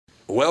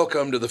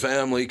Welcome to the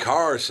family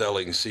Car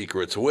Selling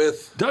Secrets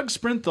with Doug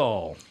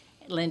Sprinthal,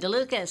 Linda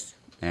Lucas,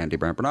 Andy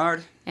Brant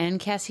Bernard, and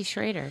Cassie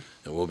Schrader.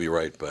 And we'll be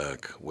right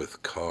back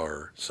with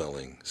Car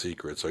Selling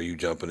Secrets. Are you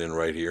jumping in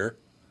right here?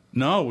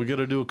 No, we got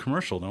to do a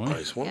commercial, don't we? I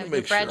just want to Have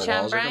make the sure.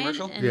 Bradshaw Walls are Bryant,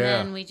 commercial? and Yeah.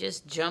 then we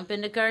just jump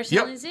into Car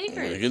Selling Yep.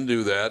 Secrets. We can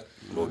do that.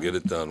 We'll get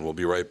it done. We'll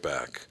be right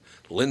back.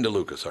 Linda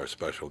Lucas, our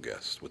special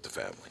guest with the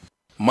family.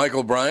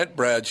 Michael Bryant,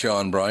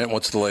 Bradshaw Bryant,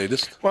 what's the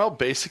latest? Well,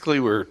 basically,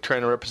 we're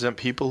trying to represent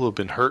people who have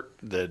been hurt,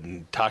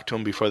 then talk to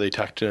them before they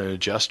talk to an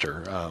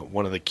adjuster.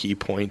 One of the key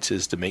points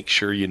is to make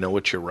sure you know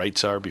what your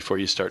rights are before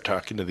you start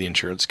talking to the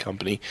insurance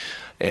company,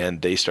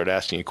 and they start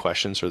asking you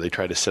questions or they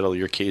try to settle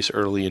your case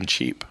early and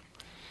cheap.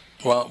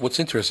 Well, what's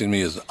interesting to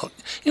me is, a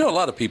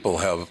lot of people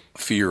have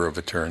fear of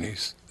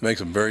attorneys. It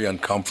makes them very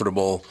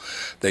uncomfortable.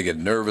 They get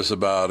nervous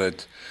about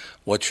it.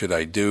 What should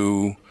I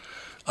do?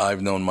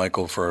 I've known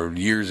Michael for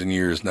years and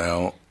years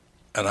now,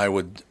 and I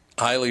would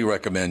highly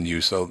recommend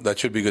you. So that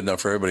should be good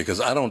enough for everybody, because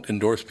I don't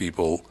endorse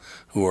people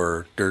who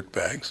are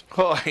dirtbags.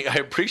 Well, I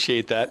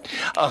appreciate that.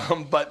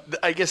 But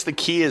I guess the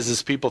key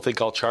is people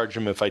think I'll charge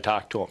them if I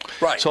talk to them.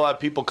 Right. So a lot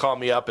of people call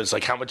me up. It's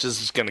like, how much is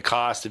this going to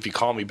cost if you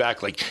call me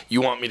back? Like,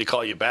 you want me to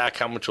call you back?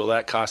 How much will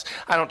that cost?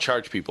 I don't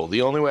charge people.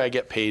 The only way I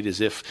get paid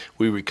is if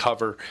we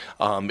recover,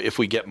 if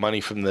we get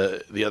money from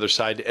the other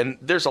side. And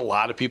there's a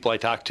lot of people I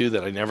talk to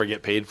that I never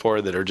get paid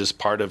for that are just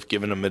part of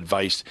giving them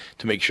advice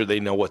to make sure they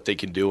know what they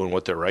can do and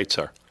what their rights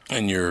are.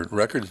 And your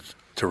record's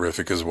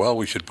terrific as well,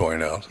 we should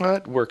point out. Well,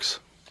 it works.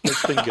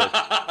 It's been good.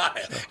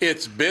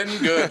 It's been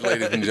good,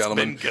 ladies and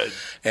gentlemen. It's been good.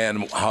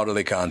 And how do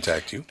they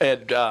contact you?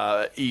 And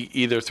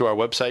either through our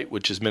website,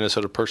 which is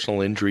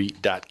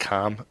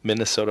minnesotapersonalinjury.com,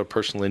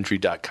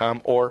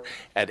 minnesotapersonalinjury.com, or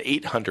at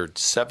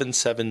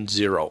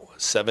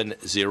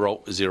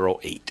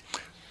 800-770-7008.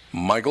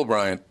 Michael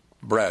Bryant,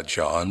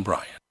 Bradshaw and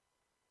Bryant.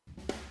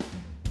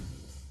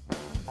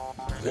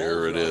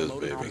 There it is,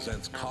 baby.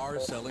 Presents Car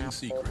Selling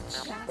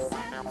Secrets.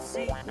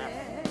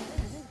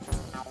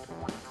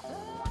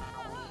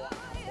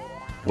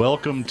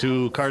 Welcome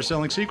to Car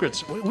Selling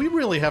Secrets. We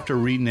really have to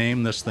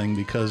rename this thing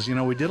because,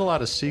 we did a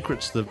lot of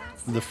secrets the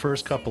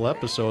first couple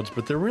episodes,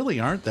 but there really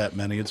aren't that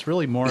many. It's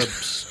really more of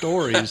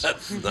stories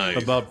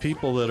Nice. about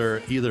people that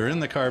are either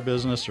in the car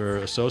business or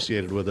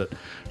associated with it.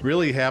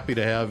 Really happy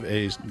to have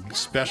a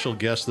special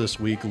guest this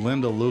week,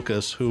 Linda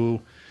Lucas,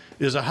 who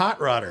is a hot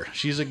rodder.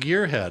 She's a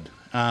gearhead.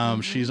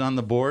 She's on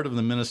the board of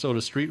the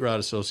Minnesota Street Rod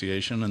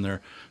Association, and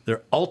their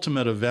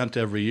ultimate event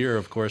every year,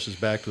 of course, is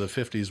Back to the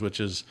 50s,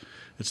 which is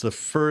it's the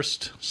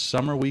first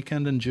summer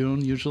weekend in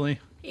June, usually.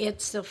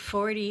 it's the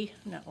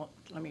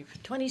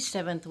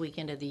 27th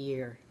weekend of the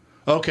year.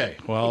 Okay,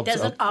 well, It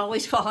doesn't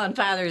always fall on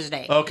Father's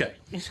Day. okay.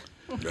 Yeah,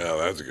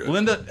 that's good.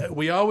 Linda,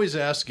 we always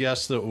ask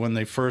guests that when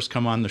they first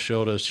come on the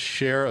show to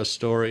share a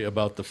story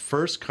about the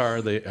first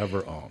car they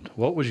ever owned.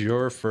 What was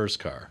your first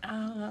car?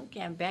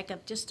 Okay, I'm back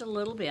up just a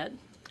little bit.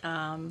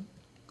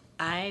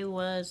 I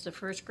was the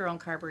first girl in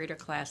carburetor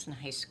class in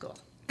high school.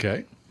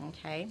 Okay.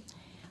 Okay,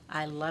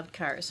 I loved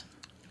cars.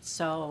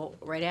 So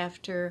right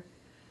after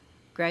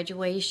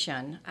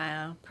graduation,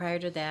 prior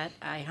to that,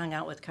 I hung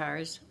out with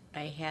cars.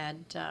 I had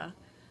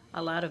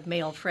a lot of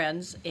male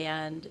friends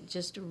and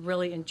just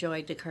really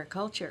enjoyed the car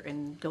culture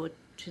and go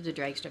to the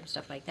drag strip and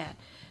stuff like that.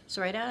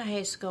 So right out of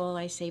high school,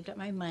 I saved up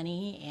my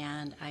money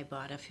and I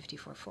bought a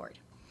 54 Ford.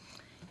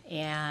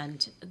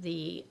 And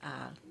the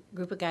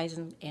group of guys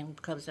in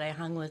clubs that I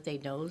hung with, they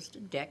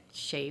nosed, decked,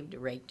 shaved,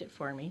 raked it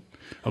for me.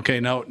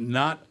 Okay, now,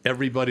 not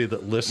everybody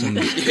that listens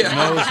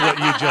knows what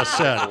you just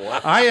said.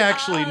 I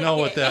actually know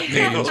what that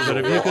means, but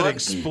if you could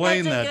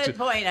explain That's that. a good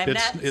point.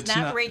 It's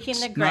not raking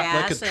the It's grass.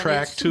 not like a and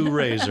Track it's 2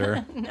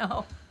 razor.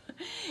 No.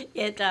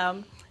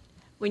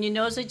 When you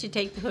nose it, you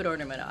take the hood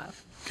ornament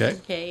off. Okay.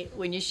 Okay.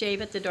 When you shave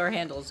it, the door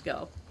handles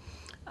go.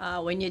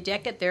 When you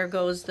deck it, there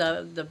goes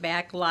the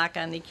back lock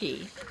on the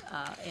key.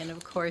 And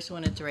of course,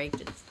 when it's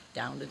raked, it's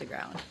down to the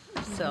ground.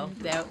 So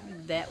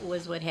that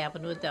was what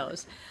happened with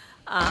those.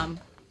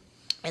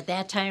 At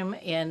that time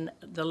in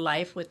the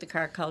life with the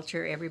car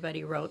culture,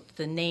 everybody wrote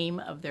the name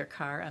of their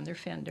car on their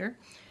fender.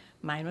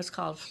 Mine was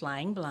called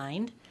Flying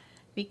Blind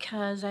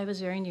because I was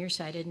very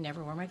nearsighted and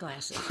never wore my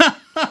glasses.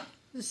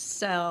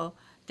 So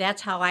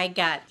that's how I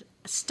got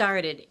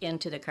started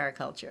into the car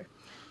culture.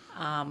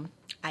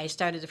 I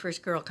started the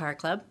first girl car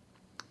club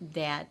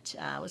that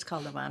was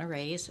called the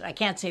Monterey's. I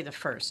can't say the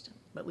first,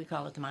 but we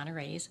call it the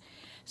Monterey's.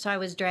 So I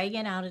was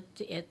dragging out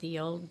at the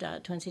old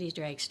Twin Cities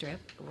drag strip,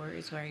 where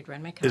I'd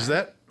run my car. Is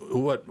that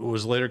what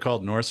was later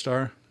called North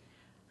Star?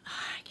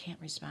 I can't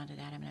respond to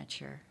that. I'm not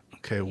sure.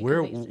 Okay,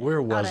 where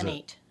was out on it?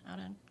 8, out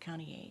on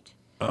County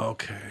 8.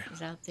 Okay. It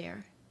was out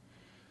there.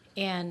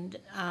 And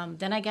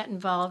then I got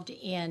involved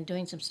in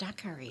doing some stock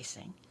car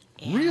racing.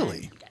 And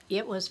Really?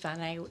 It was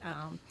fun. I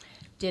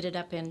did it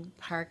up in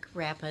Park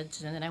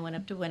Rapids, and then I went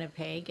up to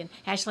Winnipeg. And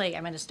actually,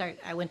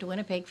 I went to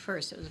Winnipeg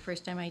first. It was the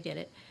first time I did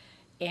it.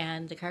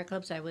 And the car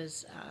clubs I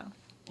was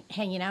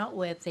hanging out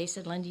with, they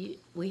said, Lindy,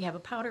 we have a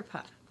powder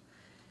puff.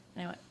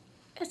 And I went,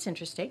 that's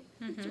interesting.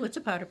 What's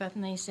a powder puff?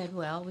 And they said,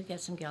 well, we got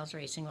some gals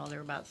racing. Well, there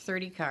were about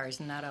 30 cars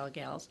and not all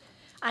gals.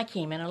 I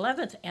came in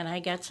 11th, and I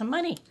got some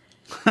money.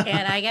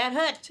 And I got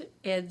hooked.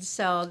 And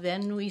so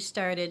then we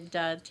started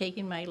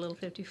taking my little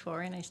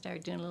 54, and I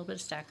started doing a little bit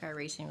of stock car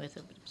racing with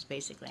it. But it was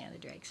basically on the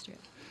drag strip.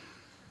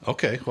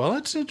 Okay, well,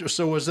 that's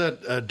interesting. So was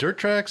that dirt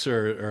tracks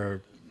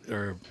or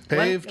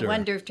paved?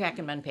 One dirt track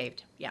and one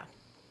paved, yeah.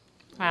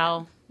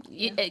 Wow.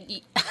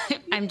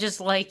 I'm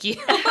just like you.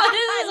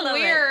 This is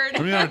weird.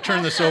 I'm going to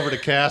turn this over to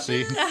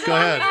Cassie. Go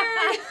ahead.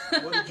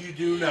 What did you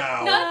do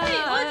now? Nothing.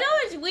 Well,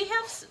 no, we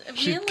have.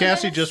 Me and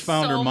Cassie Linda just have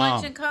found so her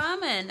mom. much in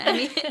common. I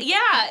mean,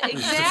 yeah,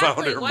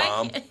 exactly. found her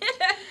mom.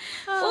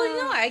 Well,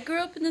 you know, I grew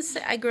up the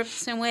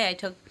same way. I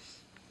took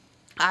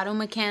auto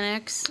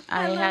mechanics.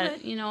 I had,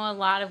 it. you know, a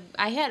lot of.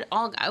 I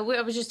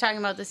was just talking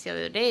about this the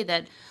other day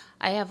that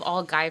I have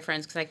all guy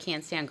friends because I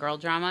can't stand girl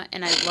drama,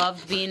 and I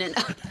loved being in.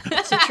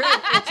 It's the truth.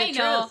 It's the I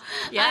know. truth.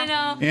 Yeah. I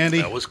know. Andy,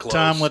 That was close.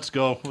 Tom, let's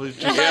go.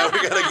 Yeah,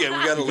 we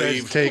gotta Guys,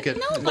 leave. take it.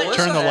 Melissa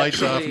Turn the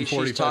lights off actually, in she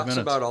 45 talks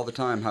minutes. about all the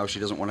time how she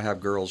doesn't want to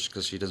have girls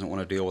because she doesn't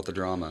want to deal with the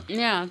drama.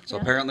 Yeah. So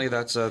apparently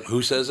that's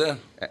Who says that?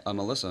 a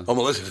Melissa. Oh,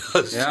 Melissa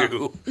does Yeah. too.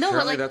 No, but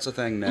Apparently like that's a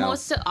thing now.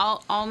 most of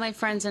all my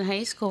friends in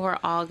high school were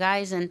all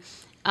guys, and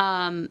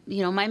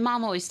you know, my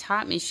mom always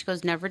taught me. She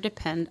goes, never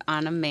depend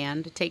on a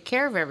man to take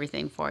care of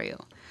everything for you.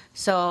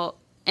 So.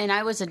 And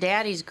I was a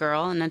daddy's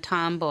girl and a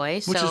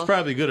tomboy. Which is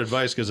probably good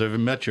advice because I've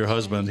met your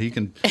husband. He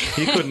couldn't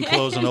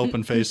close an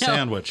open faced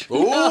sandwich.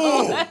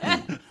 Ooh,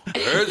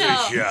 there's a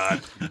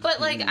shot.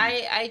 But like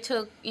I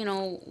took, you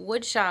know,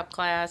 wood shop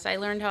class. I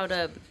learned how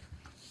to,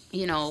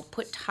 you know,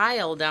 put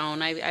tile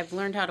down. I've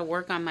learned how to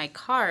work on my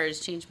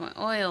cars, change my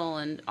oil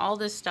and all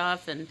this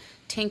stuff and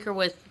tinker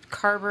with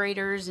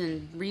carburetors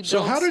and rebuild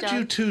So how did stuff.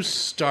 you two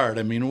start?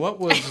 I mean, what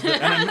was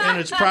and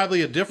it's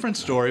probably a different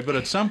story, but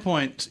at some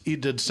point,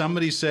 did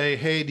somebody say,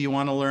 hey, do you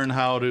want to learn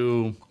how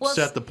to Well,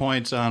 set the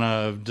points on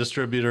a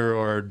distributor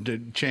or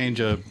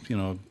change a, you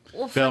know,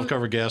 Well, valve from-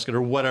 cover gasket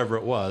or whatever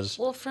it was?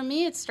 Well, for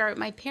me, it started.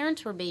 My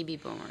parents were baby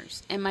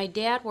boomers, and my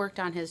dad worked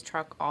on his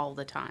truck all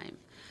the time.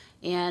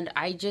 And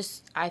I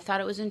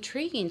thought it was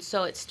intriguing.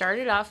 So it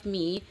started off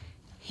me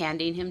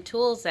handing him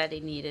tools that he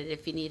needed.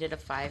 If he needed a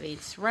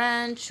 5/8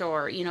 wrench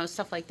or, you know,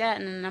 stuff like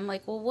that. And I'm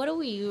like, well, what are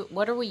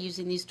we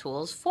using these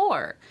tools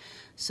for?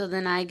 So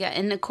then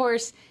and of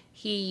course,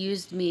 he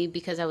used me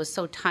because I was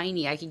so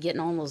tiny. I could get in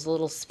all those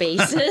little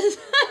spaces.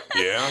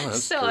 Yeah,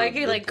 that's So true. I could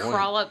Good like point.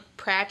 crawl up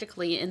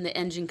practically in the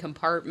engine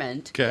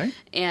compartment. Okay.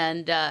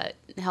 And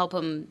help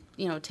him,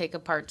 you know, take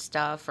apart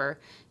stuff or,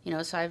 you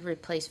know, so I've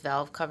replaced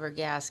valve cover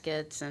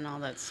gaskets and all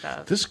that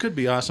stuff. This could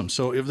be awesome.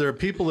 So if there are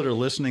people that are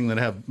listening that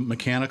have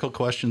mechanical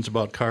questions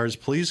about cars,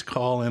 please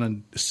call in at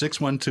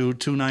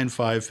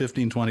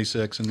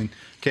 612-295-1526, and then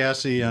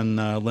Cassie and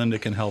Linda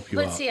can help you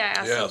But out. see, I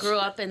also Yes. grew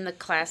up in the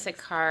classic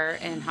car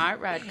and hot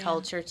rod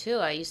culture too.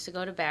 I used to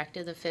go back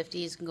to the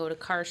 50s and go to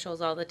car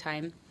shows all the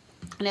time.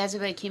 And as I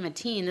became a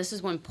teen, this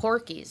is when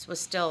Porky's was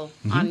still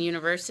on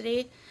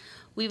University.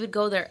 We would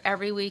go there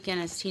every weekend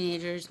as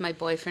teenagers. My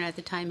boyfriend at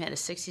the time had a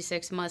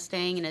 66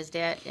 Mustang and his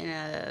dad in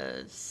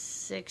a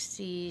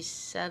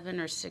 67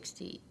 or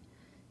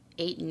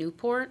 68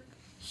 Newport.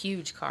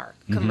 Huge car,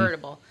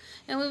 convertible.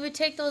 And we would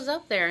take those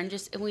up there and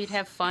we'd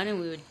have fun and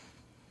we would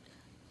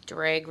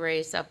drag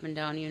race up and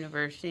down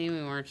University.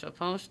 We weren't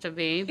supposed to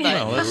be, but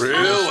No, that's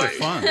Really?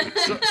 fun.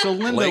 So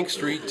Linda, Lake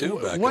Street too.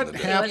 Back what in the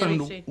day. happened?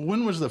 Lake Street.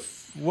 When was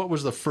what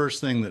was the first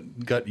thing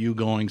that got you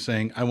going,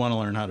 saying, "I want to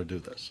learn how to do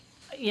this"?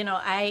 You know,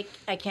 I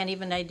can't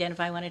even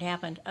identify when it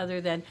happened, other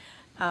than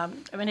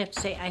I'm going to have to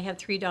say I have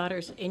 3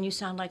 daughters, and you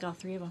sound like all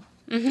 3 of them.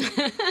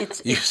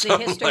 It's You the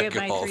sound history like of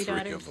my all 3 three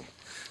daughters. of them.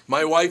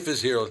 My wife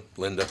is here,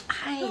 Linda.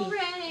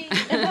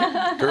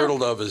 Hi. Turtle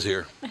Dove is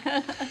here.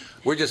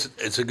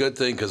 It's a good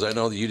thing because I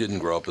know that you didn't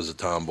grow up as a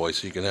tomboy,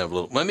 so you can have a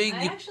little. I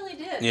actually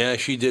did. Yeah,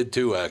 she did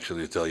too,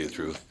 actually, to tell you the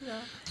truth. Yeah.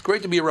 It's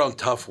great to be around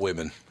tough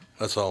women.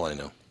 That's all I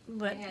know.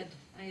 But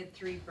I had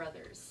 3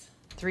 brothers.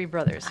 3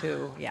 brothers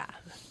who,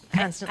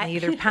 constantly I-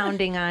 either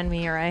pounding on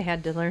me or I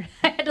had to learn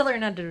how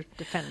to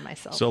defend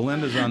myself. So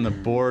Linda's on the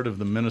board of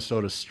the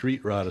Minnesota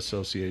Street Rod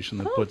Association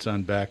that puts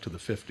on Back to the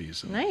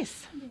 50s. And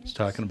Nice. It's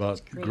talking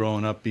about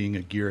growing up being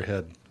a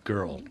gearhead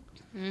girl,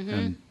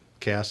 and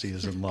Cassie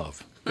is in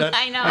love.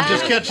 I know. I'm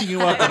just catching you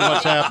up on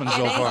what's happened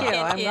so Thank far. you.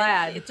 I'm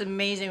glad. It's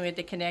amazing with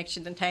the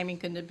connection. The timing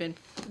couldn't have been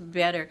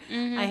better.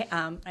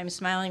 I'm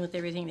smiling with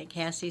everything that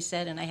Cassie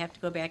said, and I have to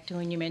go back to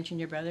when you mentioned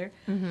your brother.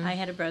 I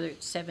had a brother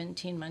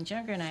 17 months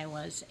younger than I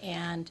was,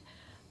 and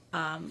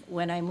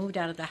when I moved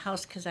out of the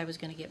house because I was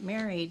going to get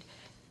married,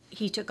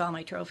 he took all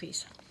my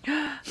trophies.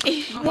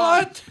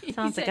 What?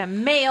 Sounds like a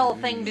male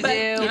thing to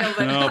do.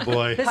 Oh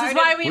boy, This is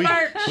why we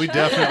march. we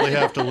definitely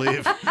have to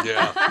leave.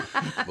 Yeah.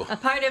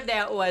 Part of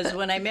that was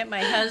when I met my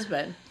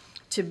husband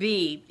to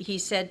be, he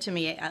said to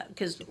me,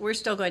 because we're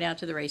still going out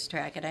to the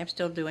racetrack and I'm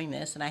still doing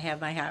this and I have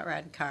my hot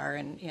rod car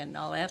and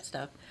all that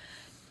stuff.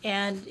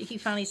 And he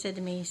finally said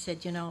to me, he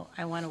said, you know,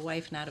 I want a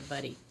wife, not a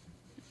buddy.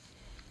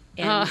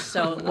 And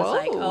so it was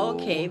like,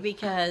 okay,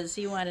 because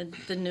he wanted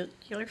the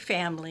nuclear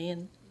family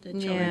and the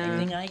children, Yeah.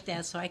 everything like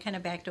that. So I kind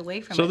of backed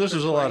away from it. So this for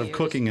was a 4 lot of years.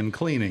 cooking and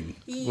cleaning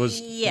was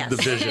Yes. the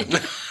vision.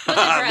 Look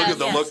at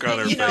the look on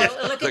her You know, face.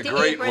 look The at the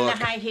great apron, look.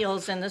 the high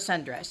heels, and the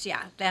sundress.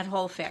 Yeah, that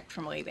whole fact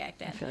from way back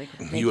then. I feel like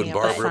we're You and making up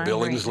a Barbara song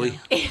right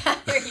Billingsley. now.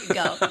 There you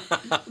go.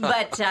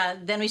 But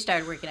then we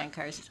started working on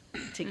cars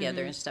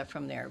together and stuff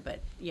from there. But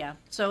yeah,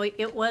 so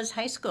it was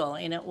high school,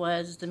 and it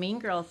was the mean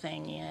girl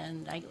thing,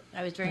 and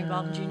I was very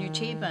involved in junior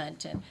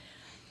achievement and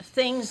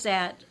things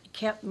that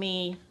kept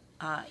me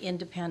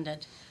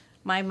independent.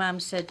 My mom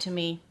said to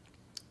me,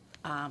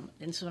 and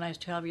this is when I was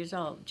 12 years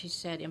old, she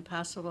said,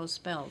 impossible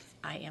spelled,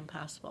 I am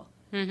possible.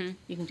 You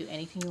can do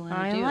anything you want to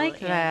I do.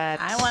 like And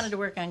that. I wanted to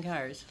work on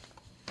cars.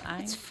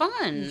 It's I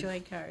fun.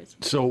 enjoyed cars.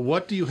 So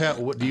what do you have?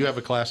 What, do you have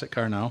a classic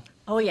car now?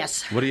 Oh,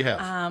 yes. What do you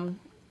have?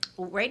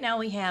 Right now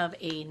we have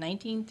a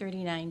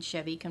 1939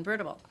 Chevy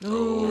convertible.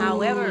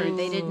 However,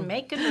 they didn't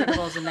make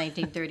convertibles in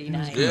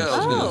 1939. Yeah, I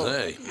was Oh.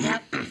 going to say.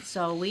 Yep.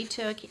 So we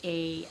took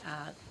a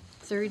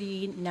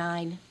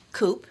 39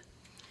 coupe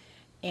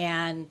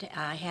and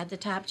had the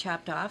top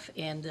chopped off,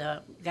 and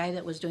the guy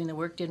that was doing the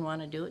work didn't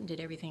want to do it and did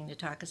everything to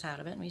talk us out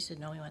of it, and we said,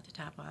 no, we want the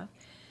top off.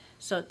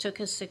 So it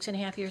took us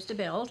 6.5 years to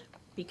build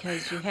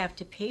because you have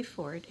to pay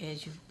for it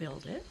as you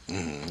build it.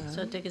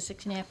 So it took us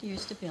 6.5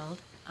 years to build.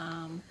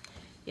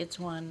 It's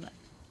won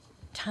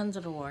tons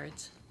of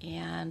awards,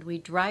 and we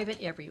drive it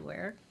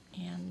everywhere.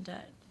 And in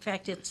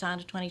fact, it's on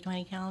the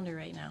 2020 calendar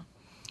right now.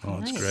 Oh,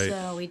 that's Nice. great.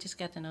 So we just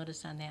got the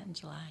notice on that in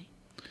July.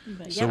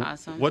 But So yeah,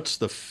 Awesome. what's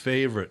the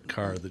favorite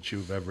car that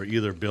you've ever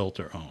either built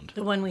or owned?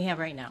 the one we have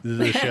right now.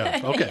 The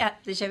Chevy. Okay. Yeah,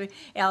 the Chevy.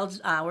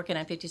 Al's working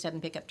on 57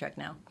 pickup truck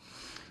now.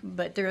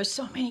 But there are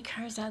so many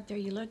cars out there.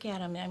 You look at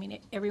them. I mean,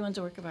 everyone's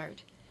a work of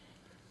art.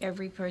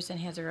 Every person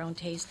has their own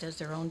taste, does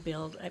their own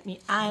build. I mean,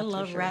 I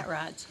love rat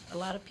rods. A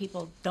lot of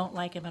people don't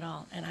like them at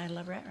all, and I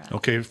love rat rods.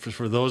 Okay,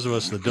 for those of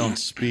us that don't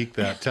speak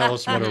that, tell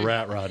us what a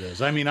rat rod is.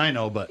 I mean, I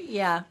know, but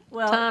Yeah,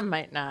 well, Tom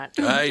might not.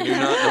 I do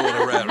not know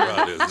what a rat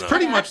rod is. No.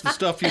 pretty much the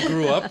stuff you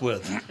grew up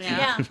with.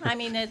 yeah. I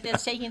mean,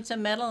 it's taking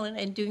some metal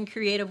and doing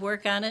creative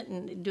work on it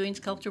and doing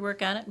sculpture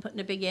work on it and putting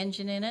a big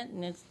engine in it,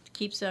 and it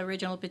keeps the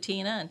original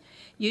patina. And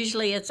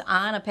usually it's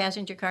on a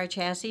passenger car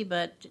chassis,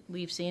 but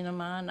we've seen them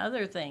on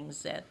other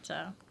things that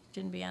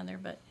shouldn't be on there.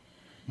 But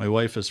My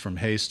wife is from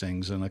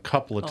Hastings, and a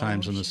couple of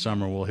times in the sure.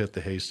 summer we'll hit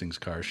the Hastings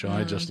car show.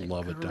 I just it's a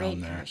love it great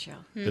down there. car show.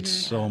 It's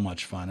so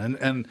much fun,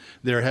 and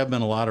there have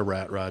been a lot of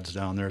rat rods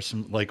down there.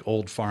 Some like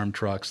old farm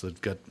trucks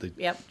that got the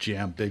Yep.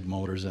 jam big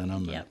motors in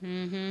them. Yep.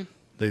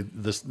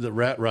 The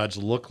rat rods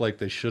look like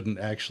they shouldn't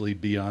actually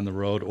be on the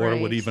road or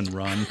would Right. even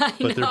run,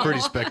 but they're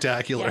pretty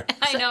spectacular.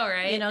 I know,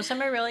 right? You know,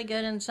 some are really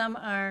good and some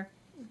are,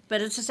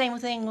 but it's the same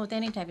thing with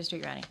any type of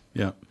street riding.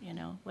 Yeah. You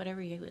know,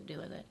 whatever you would do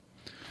with it.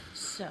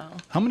 So,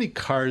 How many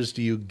cars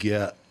do you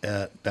get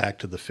at Back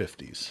to the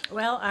 50s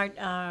well, our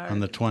on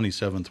the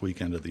 27th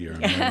weekend of the year?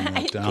 I'm writing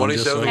that down 27th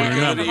just so you weekend of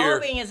remember. the year.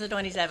 hoping it's the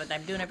 27th.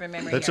 I'm doing it from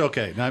memory. That's here.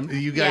 okay. Now,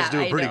 you guys Yeah, do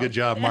a I pretty know. good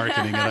job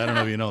marketing it. I don't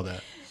know if you know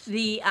that.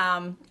 The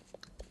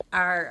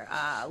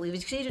we've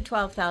exceeded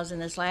 12,000.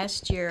 This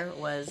last year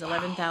was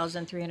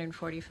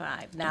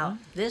 11,345. Now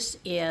this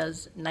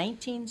is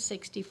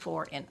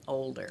 1964 and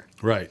older.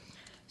 Right.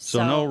 So,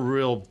 So- no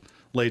real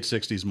late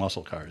 60s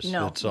muscle cars.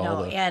 No, It's all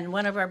no. the, And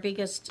one of our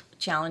biggest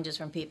challenges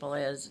from people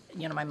is,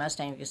 you know, my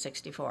Mustang is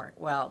 64.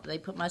 Well, they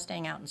put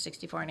Mustang out in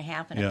 64 and a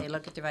half, and Yeah. if they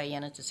look at the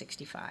VIN, it's a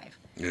 65.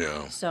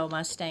 Yeah. So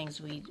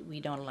Mustangs, we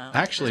don't allow.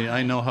 Actually,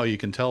 I know how you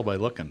can tell by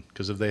looking,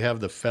 because if they have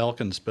the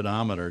Falcon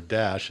speedometer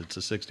dash, it's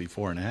a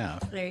 64 and a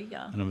half. There you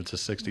go. And if it's a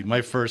 60,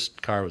 my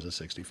first car was a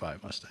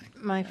 65 Mustang.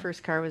 My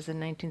first car was a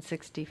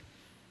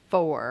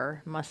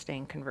 1964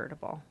 Mustang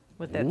convertible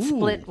with that Ooh.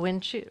 split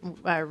windshield,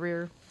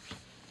 rear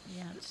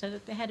Yeah, so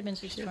they had to been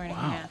 64 and a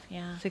half.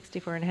 Yeah.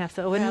 64 and a half,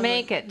 so it wouldn't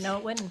make it. No,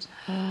 it wouldn't.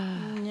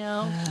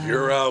 No.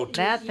 You're out.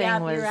 That thing Yeah,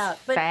 was you're out.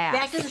 But fast.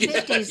 back to the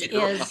 50s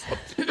is.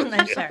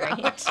 I'm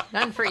sorry.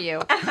 None for you.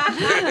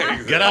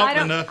 Get out,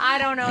 Linda. I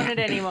don't own it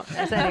anymore.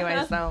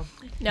 Anyway, so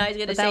No, I was going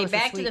to But that say, was a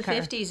back to sweet the car.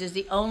 50s is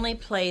the only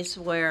place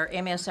where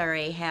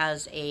MSRA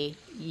has a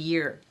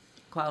year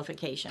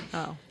qualification.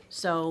 Oh.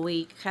 So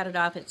we cut it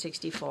off at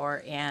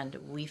 64, and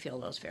we fill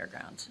those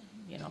fairgrounds.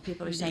 You know,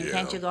 people are saying,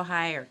 can't you go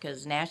higher?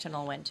 Because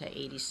National went to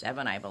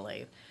 87, I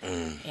believe.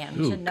 And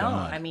we Ooh, said, no,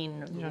 God. I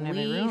mean, don't have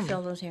any we room.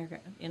 fill those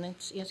fairgrounds, and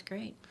it's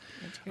great.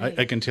 It's great.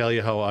 I can tell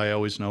you how I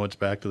always know it's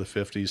back to the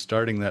 50s.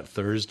 Starting that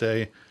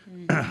Thursday,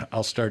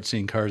 I'll start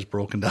seeing cars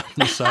broken down on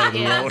the side of the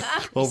Yeah. road,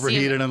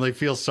 overheated, and they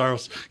feel sorrow.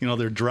 You know,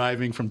 they're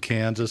driving from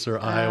Kansas or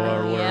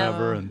Iowa or yeah.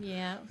 wherever, and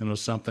Yeah. you know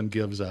something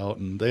gives out,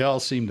 and they all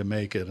seem to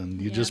make it.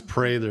 And you Yeah. just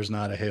pray there's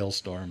not a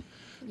hailstorm.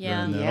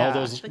 Yeah. And then Yeah. all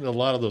those, a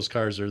lot of those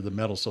cars are the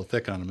metal's so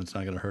thick on them, it's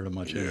not going to hurt them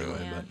much anyway.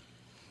 Yeah. But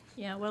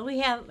Yeah, well, we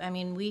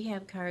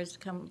have cars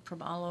come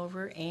from all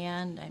over,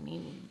 and I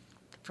mean,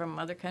 from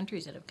other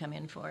countries that have come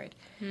in for it.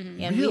 And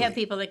we Really? have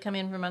people that come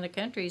in from other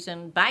countries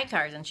and buy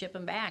cars and ship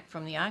them back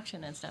from the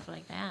auction and stuff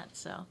like that.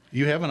 So,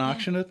 you have an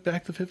auction at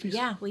Back to the 50s?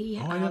 yeah,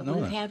 I didn't know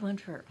we've that. had one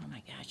for, oh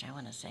my gosh, I'm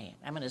going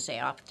to say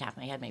off the top of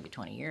my head, maybe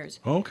 20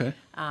 years. Oh, okay.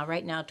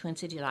 Right now, Twin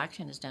Cities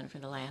Auction has done it for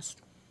the last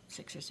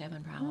 6 or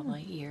 7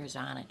 probably years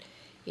on it.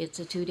 It's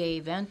a 2-day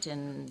event,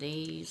 and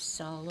they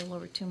sell a little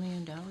over $2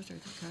 million worth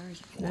of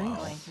cars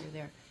going through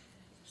there.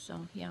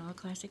 So, yeah, all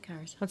classic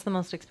cars. What's the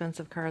most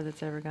expensive car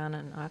that's ever gone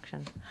at an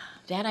auction?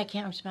 That I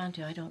can't respond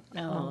to. I don't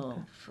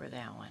know for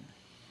that one.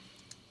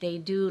 They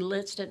do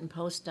list it and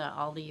post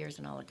all the years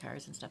and all the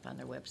cars and stuff on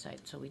their website,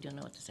 so we do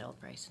know what the sale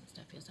price and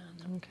stuff is on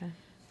them. Okay.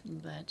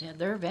 But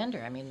they're a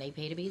vendor. I mean, they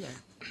pay to be there.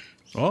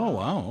 Oh,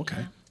 wow.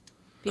 Okay.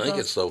 I think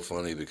it's so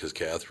funny because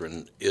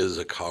Catherine is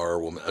a car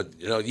woman.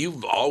 You know,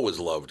 you've always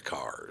loved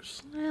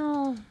cars.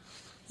 Well,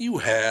 You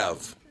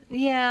have.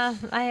 yeah,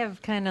 I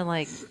have kind of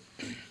like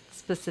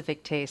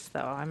specific taste though.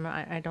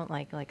 I don't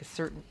like a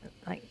certain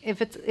like if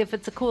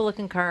it's a cool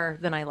looking car,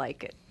 then I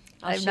like it.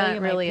 I'll I'm show not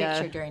you really my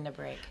picture during the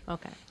break.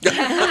 Okay.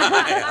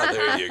 Yeah,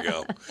 there you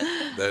go.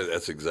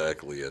 That's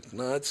exactly it.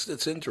 No,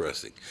 it's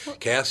interesting.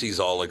 Cassie's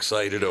all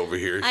excited over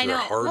here. I Her know.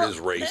 heart Well- is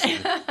racing.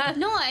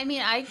 No, I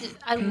mean,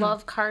 I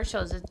love car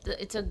shows.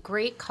 It's a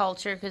great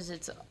culture because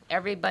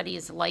everybody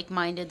is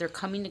like-minded. They're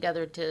coming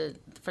together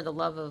for the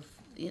love of.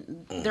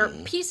 They're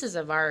pieces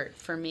of art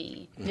for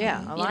me.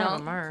 Yeah, a lot of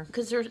them are.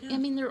 Because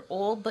they're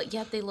old, but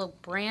yet they look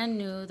brand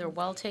new. They're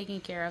well taken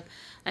care of.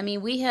 I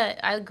mean,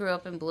 I grew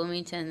up in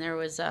Bloomington. There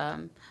was a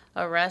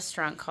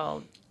restaurant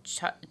called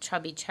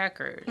Chubby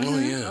Checkers. Oh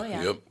yeah. Oh,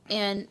 yeah. Yep.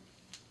 And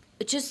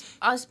just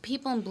us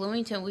people in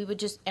Bloomington, we would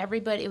just,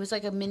 everybody, it was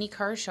like a mini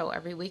car show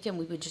every weekend.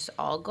 We would just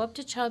all go up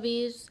to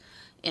Chubby's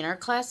in our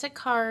classic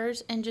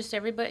cars and just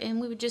everybody, and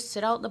we would just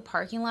sit out in the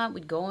parking lot.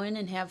 We'd go in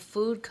and have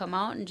food, come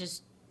out and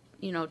just,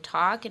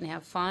 talk and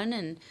have fun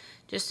and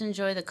just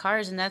enjoy the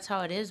cars. And that's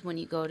how it is when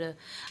you go to,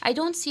 I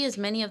don't see as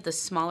many of the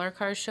smaller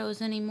car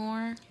shows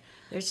anymore.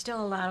 There's still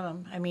a lot of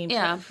them. I mean,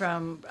 Yeah.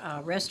 from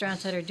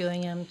restaurants that are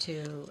doing them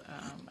to,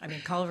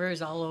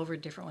 Culver's all over,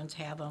 different ones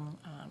have them.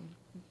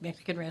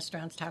 Mexican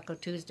restaurants, Taco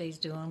Tuesdays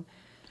do them.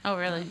 Oh,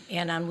 really?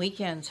 And on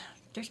weekends,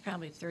 there's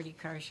probably 30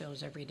 car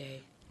shows every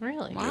day.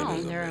 Really? Wow. I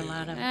mean, there are a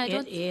lot of Yeah, I them.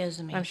 don't- It is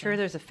amazing. I'm sure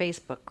there's a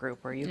Facebook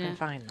group where you Yeah. can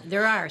find them.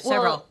 There are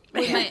several.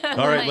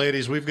 All right,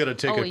 ladies, we've got to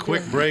take a we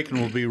quick do. break, and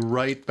we'll be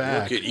right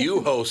back. Look at you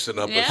hosting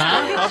up Yeah.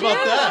 a How story.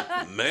 about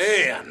that?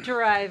 Man.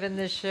 Driving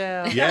the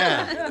show.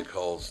 Yeah. I'm going to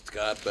call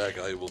Scott back.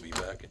 I will be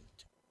back.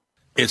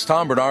 It's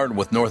Tom Bernard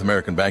with North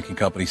American Banking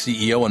Company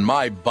CEO and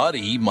my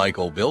buddy,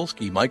 Michael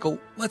Bilski. Michael,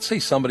 let's say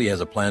somebody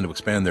has a plan to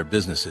expand their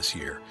business this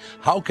year.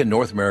 How can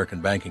North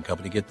American Banking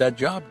Company get that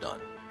job done?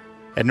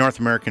 At North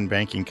American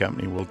Banking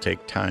Company, we'll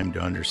take time to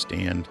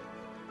understand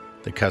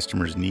the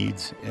customer's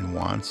needs and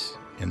wants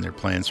and their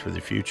plans for the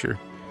future.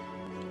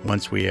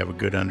 Once we have a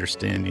good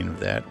understanding of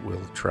that,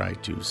 we'll try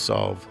to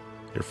solve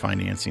their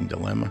financing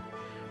dilemma.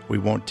 We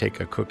won't take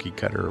a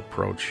cookie-cutter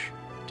approach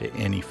to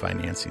any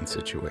financing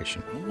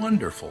situation.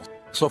 Wonderful.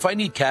 So if I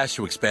need cash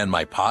to expand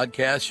my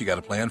podcast, you got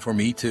a plan for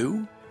me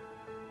too?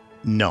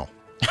 No.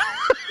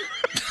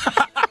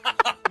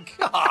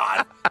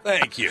 God,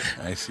 thank you.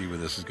 I see where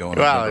this is going. I've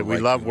Well, never we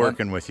liked love you.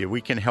 working with you.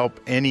 We can help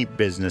any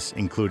business,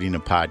 including a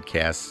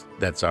podcast,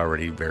 that's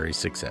already very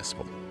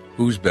successful.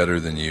 Who's better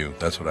than you?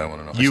 That's what I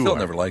want to know. You I still are.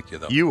 never liked you,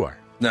 though. You are.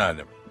 No, I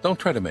never. Don't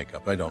try to make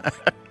up. I don't.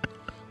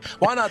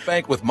 Why not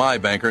bank with my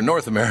banker,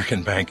 North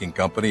American Banking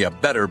Company, a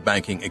better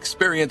banking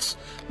experience,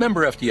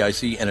 member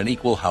FDIC, and an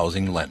equal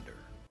housing lender.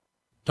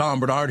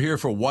 Tom Bernard here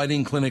for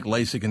Whiting Clinic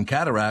LASIK and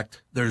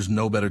Cataract. There's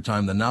no better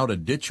time than now to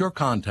ditch your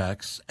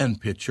contacts and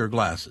pitch your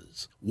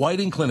glasses.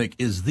 Whiting Clinic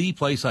is the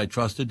place I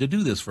trusted to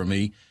do this for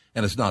me,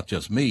 and it's not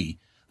just me.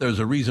 There's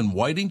a reason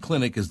Whiting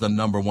Clinic is the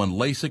 #1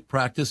 LASIK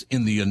practice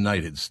in the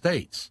United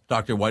States.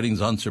 Dr.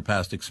 Whiting's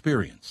unsurpassed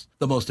experience,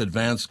 the most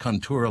advanced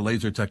Contura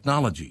laser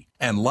technology,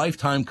 and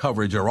lifetime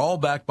coverage are all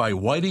backed by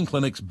Whiting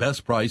Clinic's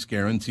best price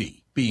guarantee.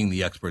 Being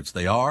the experts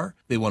they are,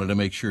 they wanted to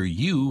make sure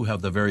you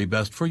have the very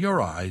best for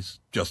your eyes,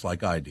 just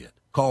like I did.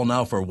 Call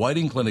now for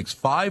Whiting Clinic's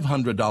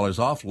 $500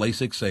 off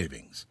LASIK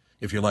savings.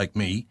 If you're like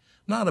me,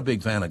 not a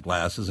big fan of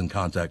glasses and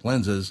contact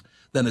lenses,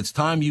 then it's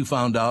time you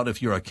found out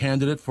if you're a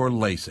candidate for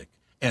LASIK.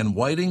 And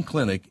Whiting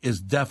Clinic is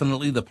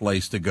definitely the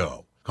place to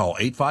go. Call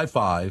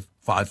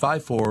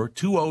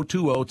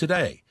 855-554-2020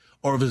 today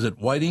or visit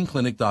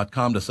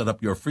whitingclinic.com to set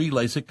up your free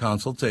LASIK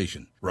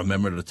consultation.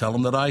 Remember to tell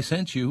them that I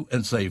sent you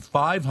and save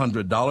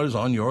 $500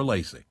 on your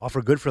LASIK.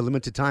 Offer good for a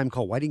limited time.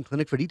 Call Whiting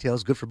Clinic for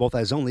details. Good for both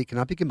eyes only.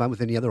 Cannot be combined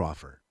with any other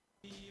offer.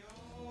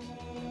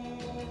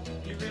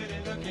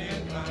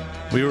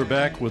 We were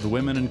back with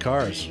Women in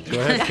Cars. Go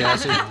ahead,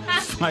 Cassie.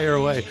 Fire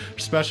away.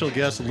 Special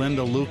guest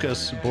Linda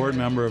Lucas, board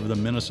member of the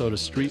Minnesota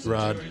Street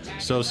Rod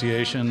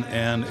Association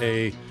and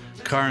a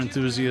car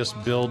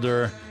enthusiast,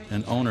 builder,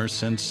 and owner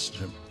since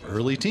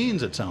early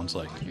teens, it sounds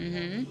like.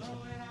 Mm-hmm.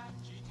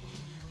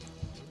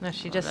 No,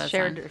 she just that's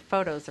shared fun.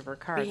 photos of her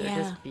car. They're Yeah.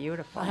 just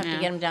beautiful. I'll have Yeah.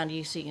 to get them down to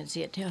you so you can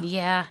see it too.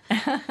 Yeah.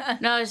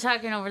 No, I was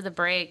talking over the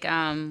break.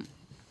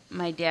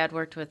 My dad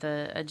worked with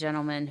a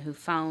gentleman who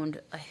found,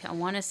 I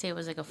want to say it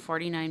was like a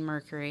 49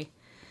 Mercury,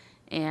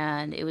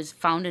 and it was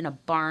found in a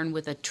barn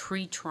with a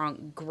tree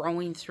trunk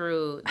growing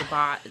through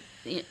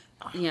the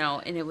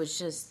and it was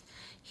just,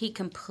 he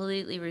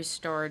completely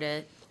restored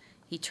it.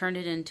 He turned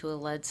it into a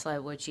lead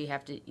sled, which you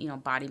have to,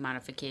 body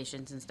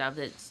modifications and stuff.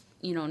 That's,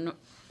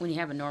 when you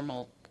have a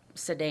normal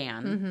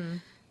sedan,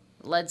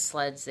 lead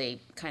sleds, they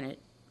kind of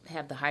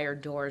have the higher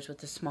doors with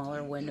the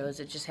smaller windows.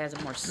 It just has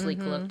a more sleek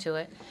look to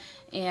it.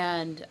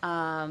 And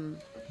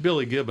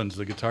Billy Gibbons,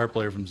 the guitar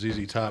player from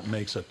ZZ Top,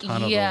 makes a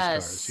ton of those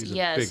cars. He's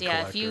a big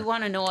collector. If you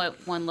want to know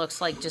what one looks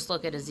like, just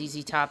look at a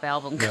ZZ Top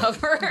album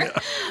cover.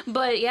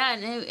 But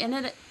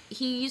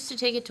he used to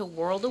take it to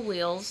World of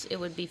Wheels. It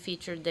would be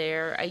featured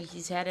there.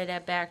 He's had it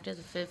at Back to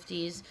the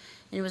 50s.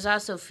 And it was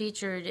also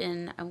featured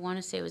in, I want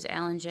to say it was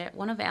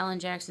one of Alan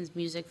Jackson's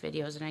music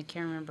videos, and I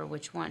can't remember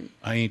which one.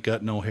 I Ain't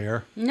Got No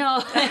Hair.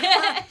 No.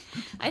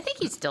 I think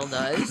he still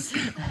does.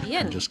 He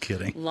had Just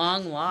kidding.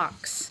 long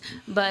locks.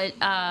 But,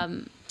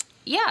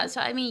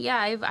 so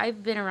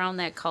I've been around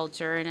that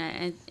culture,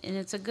 and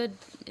it's a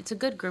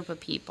good group of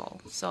people.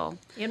 So,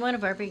 and one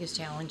of our biggest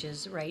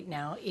challenges right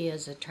now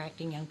is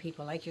attracting young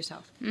people like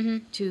yourself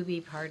to be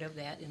part of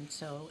that. And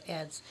so,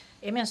 as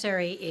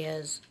MSRA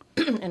is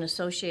an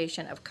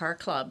association of car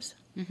clubs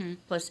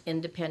plus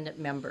independent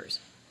members.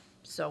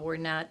 So we're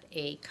not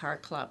a car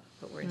club,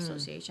 but we're an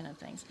association of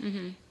things.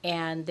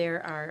 And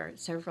there are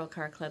several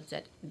car clubs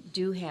that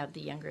do have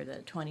the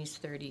 20s,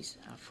 30s,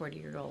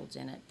 40-year-olds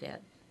in it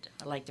that,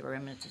 like the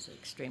Remnants is an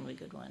extremely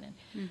good one.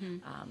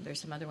 And there's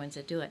some other ones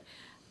that do it.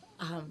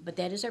 But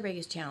that is our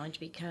biggest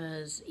challenge,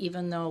 because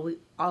even though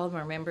all of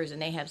them are members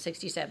and they have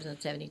 67s and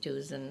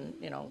 72s and,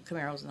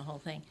 Camaros and the whole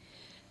thing,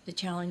 the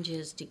challenge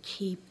is to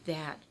keep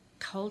that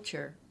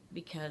culture,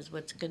 because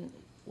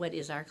what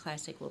is our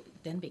classic will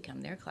then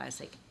become their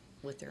classic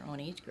with their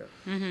own age group.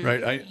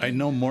 Right. I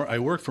know more. I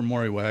worked for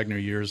Maury Wagner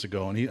years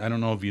ago, and I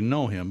don't know if you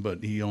know him,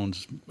 but he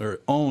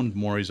owned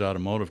Maury's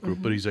Automotive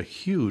Group, but he's a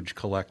huge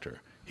collector.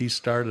 He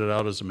started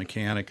out as a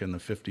mechanic in the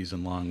 50s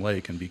in Long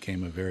Lake and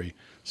became a very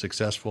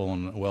successful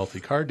and wealthy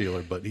car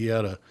dealer. But he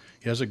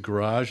has a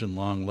garage in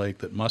Long Lake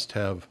that must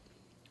have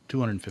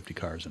 250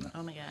 cars in it.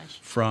 Oh my gosh!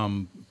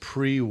 From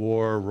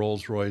pre-war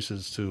Rolls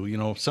Royces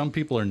to some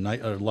people are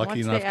lucky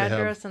enough to have. What's the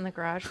address and the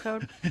garage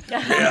code?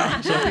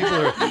 Yeah, some people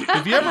are.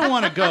 If you ever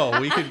want to go,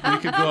 we could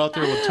go out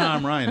there with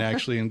Tom Ryan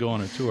actually and go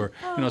on a tour.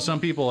 Some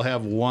people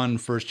have one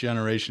first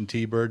generation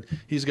T-Bird.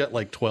 He's got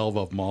like 12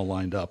 of them all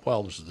lined up.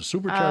 Well, this is the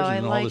supercharged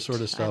and all this sort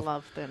of stuff. I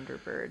love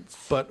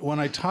Thunderbirds. But when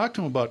I talked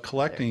to him about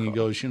collecting, he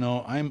goes,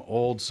 I'm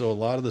old, so a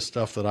lot of the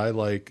stuff that I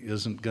like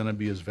isn't going to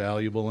be as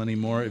valuable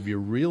anymore. If you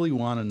really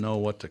want to know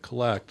what to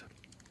collect,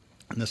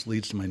 and this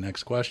leads to my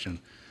next question,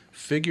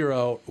 figure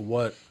out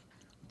what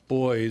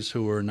boys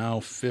who are now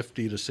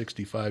 50 to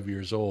 65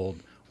 years old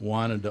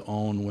wanted to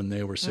own when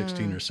they were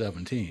 16 or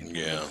 17.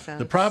 Yeah.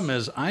 The problem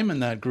is I'm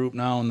in that group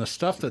now, and the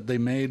stuff that they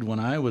made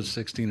when I was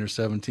 16 or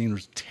 17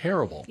 was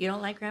terrible. You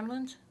don't like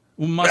Gremlins?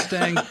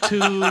 Mustang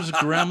 2s,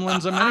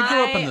 Gremlins. I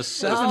grew up in the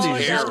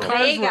 70s. Those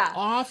cars were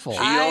awful.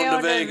 I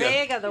owned a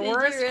Vega, the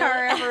worst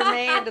car ever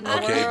made in the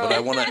world. Okay, but I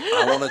want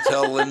to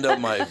tell Linda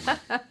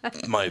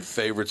my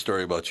favorite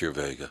story about your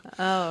Vega.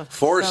 Oh,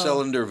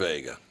 Four-cylinder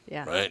Vega.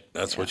 Yeah. Right?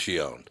 That's what she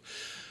owned.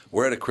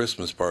 We're at a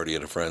Christmas party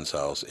at a friend's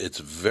house. It's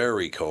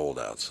very cold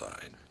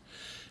outside.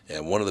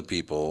 And one of the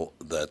people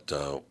that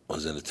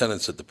was in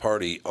attendance at the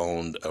party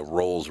owned a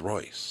Rolls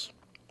Royce.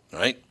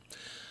 Right?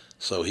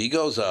 So he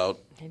goes out,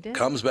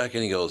 comes back,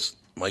 and he goes,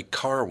 my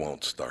car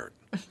won't start.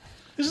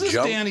 Is this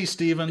Danny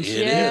Stevens?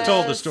 Yes. You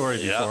told the story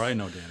before. Yeah. I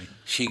know Danny.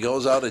 She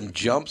goes out and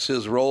jumps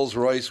his Rolls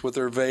Royce with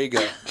her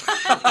Vega.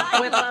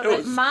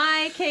 with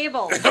my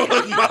cable. With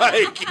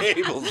my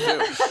cable, too.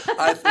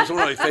 It's one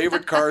of my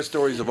favorite car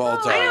stories of all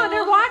time. I know,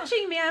 they're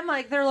watching me.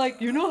 They're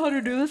like, you know how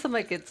to do this? I'm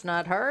like, it's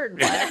not hard.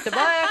 Black to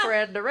black,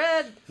 red to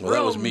red. Well,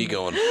 that was me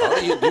going, how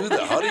do you do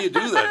that? How do you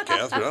do that,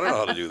 Catherine? I don't know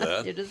how to do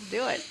that. You just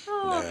do it.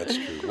 That's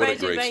true. What a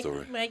great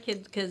story. My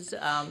kid, because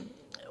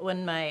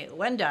when my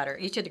one daughter,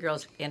 each of the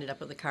girls ended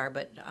up with a car,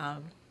 but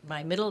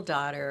my middle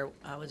daughter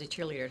was a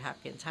cheerleader at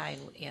Hopkins High,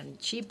 and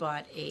she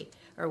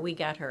we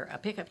got her a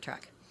pickup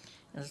truck.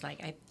 It was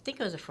like, I think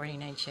it was a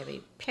 49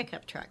 Chevy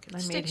pickup truck.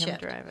 I made him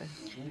drive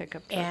a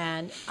pickup truck.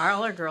 And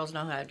all our girls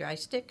know how to drive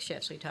stick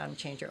shifts. We taught them to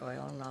change their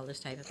oil and all this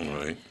type of thing.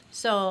 Right.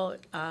 So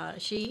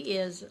she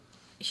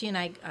and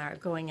I are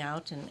going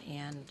out,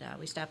 and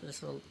we stop at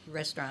this little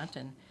restaurant,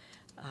 and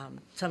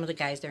some of the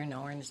guys there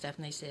know her and stuff,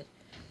 and they said,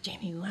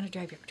 Jamie, you want to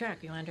drive your truck?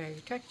 You want to drive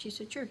your truck? She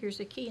said, sure, here's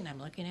the key. And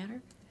I'm looking at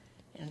her,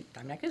 and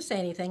I'm not going to say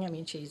anything. I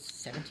mean, she's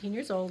 17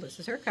 years old.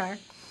 This is her car.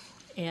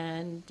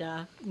 And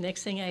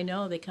next thing I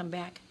know, they come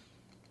back.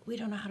 We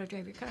don't know how to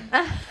drive your car.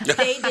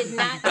 They did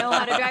not know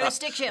how to drive a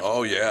stick shift.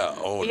 Oh, yeah.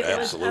 Oh, it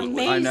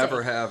absolutely. I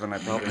never have, and I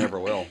probably never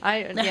will.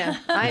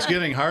 It's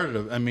getting harder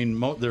to. I mean,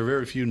 there are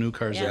very few new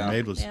cars that are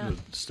made with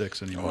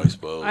sticks anymore. I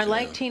suppose. I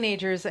like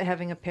teenagers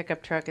having a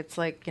pickup truck. It's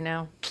like,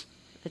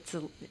 if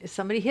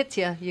somebody hits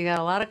you, you got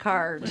a lot of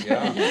cars.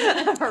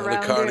 Yeah.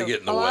 around car you. to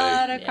get in the way. A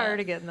lot of car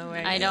to get in the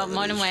way. I know.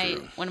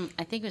 Yeah,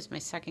 I think it was my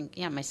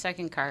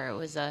second car. It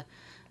was a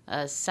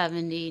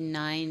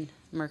 79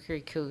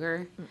 Mercury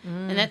Cougar,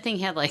 and that thing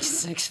had like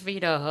 6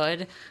 feet of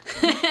hood.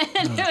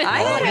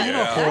 I had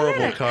a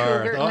horrible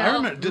car. I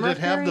remember. Did it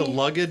have the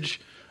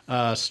luggage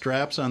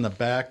straps on the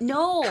back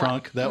No,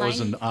 trunk. That was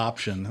mine- an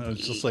option. It was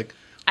just like,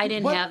 I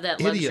didn't what have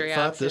that luxury idiot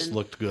thought this option.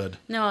 looked good?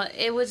 No,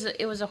 it was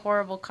a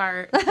horrible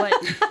car, but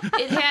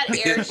it had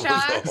air was a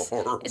shocks.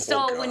 horrible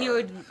So when you car.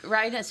 would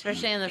ride,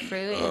 especially on the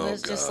fruit, it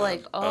was just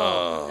like,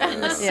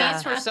 and the seats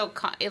Yeah. were so.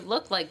 It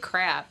looked like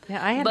crap.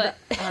 Yeah, I had but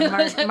the it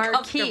was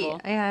marquee.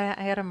 comfortable. I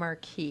had a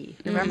marquee.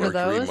 Remember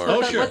Mercury those? Marquee. Oh,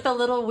 With, sure. with the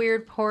little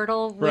weird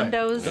portal Right.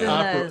 windows The in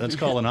opera, the that's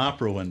called an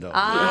opera window.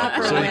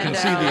 opera So you window. can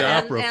see the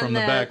opera from the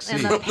back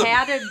And seat. the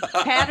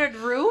padded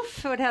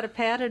roof. It had a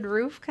padded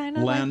roof, kind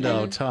of.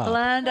 Landau like top.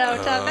 Landau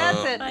top.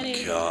 That's it.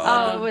 Funny.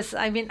 Oh, it was.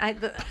 I mean, I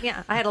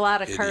had a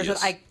lot of cars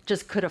Hideous. that I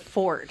just could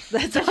afford.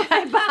 That's why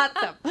I bought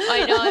them.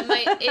 I know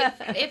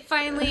it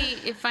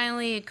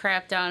finally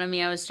crapped out on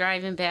me. I was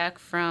driving back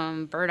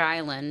from Bird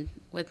Island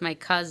with my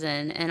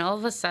cousin, and all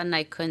of a sudden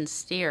I couldn't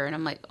steer, and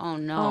I'm like, oh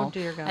no! Oh,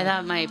 dear God. I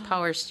thought my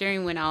power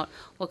steering went out.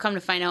 Well, come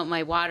to find out,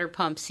 my water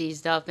pump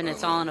seized up, and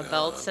it's all in a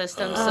belt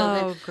system. So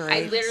Oh, then I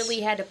great. literally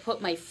had to put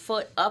my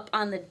foot up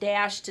on the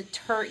dash to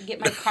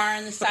get my car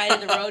on the side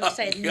of the road because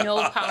I had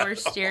no power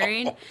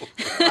steering.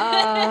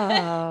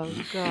 Oh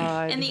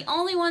God. And the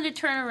only one to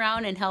turn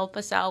around and help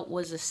us out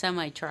was a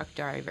semi-truck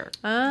driver.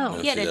 Oh,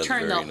 He had to that's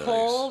turn the very nice.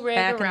 whole rig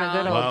back in the around.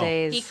 good old Wow.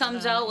 days. He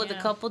comes out with a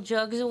couple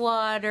jugs of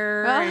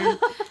water,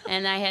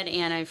 and I had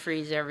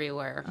antifreeze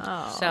everywhere.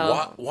 Oh.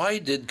 So Why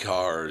did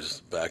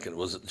cars back in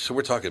so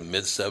we're talking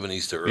mid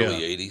 70s to early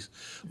Yeah. 80s?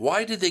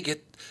 Why did they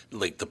get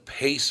like the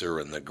Pacer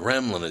and the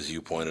Gremlin, as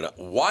you pointed out?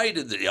 Why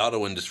did the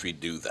auto industry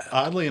do that?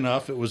 Oddly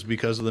enough, it was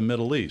because of the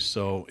Middle East.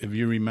 So if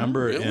you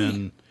remember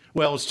really?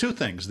 well, it's two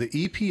things. The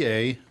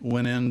EPA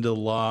went into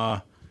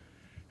law,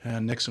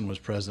 and Nixon was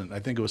president. I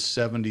think it was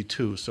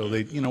 72. So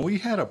we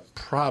had a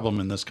problem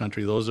in this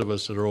country. Those of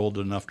us that are old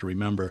enough to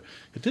remember,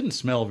 it didn't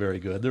smell very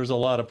good. There was a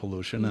lot of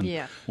pollution. And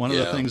Yeah. one of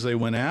the Yeah. things they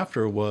went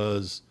after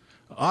was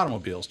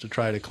automobiles to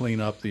try to clean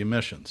up the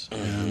emissions.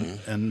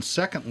 And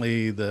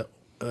secondly, the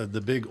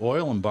big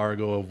oil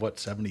embargo of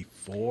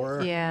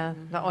 74? Yeah,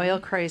 the oil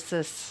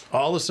crisis.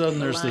 All of a sudden,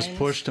 there's this lines.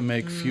 push to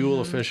make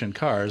fuel-efficient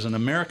cars, and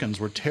Americans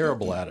were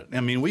terrible at it.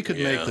 I mean, we could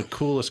make Yeah. the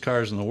coolest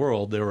cars in the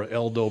world. They were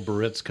Eldo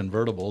Baritz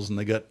convertibles, and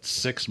they got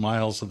 6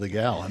 miles to the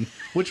gallon,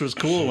 which was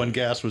cool when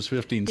gas was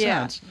 15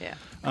 Yeah, cents.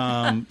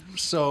 yeah.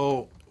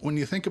 So when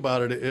you think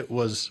about it, it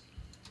was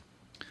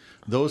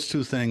those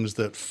two things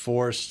that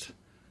forced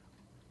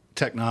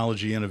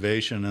technology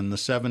innovation. In the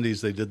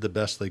 70s, they did the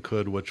best they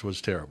could, which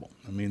was terrible.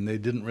 I mean, they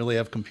didn't really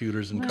have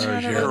computers in cars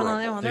there yet. was no-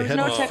 there was They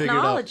no hadn't figured out-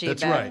 technology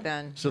That's back right.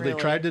 then, So they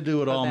really, tried to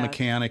do it for all that.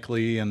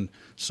 mechanically, and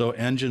so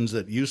engines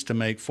that used to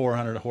make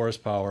 400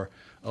 horsepower,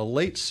 a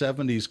late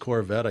 70s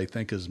Corvette, I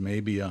think, is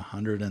maybe a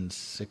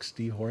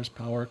 160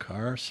 horsepower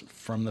car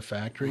from the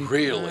factory.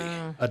 Really?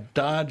 A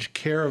Dodge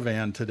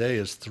Caravan today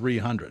is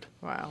 300.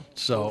 Wow.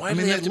 So Why I do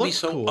mean, they have to be look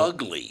so cool.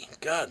 ugly?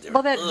 God, they're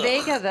Well, that ugh.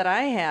 Vega that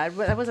I had,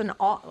 that was an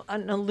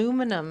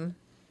aluminum.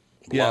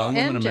 Yeah, Wow.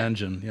 aluminum Engine.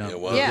 engine. Yeah. It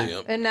was. Yeah,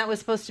 Yep. and that was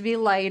supposed to be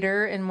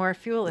lighter and more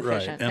fuel Right.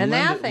 efficient. And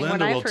that Linda, thing, Linda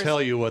when I will first,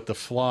 tell you what the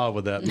flaw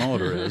with that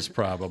motor is,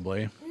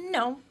 probably.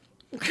 No.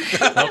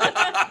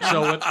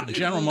 So what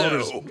General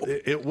Motors, No.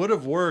 it would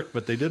have worked,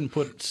 but they didn't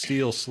put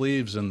steel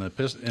sleeves in the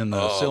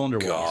cylinder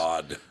walls.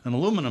 God. And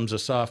aluminum's a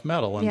soft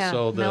metal, and Yeah,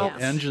 so the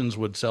melts. engines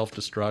would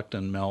self-destruct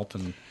and melt.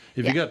 And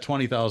if Yeah. you got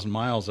 20,000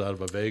 miles out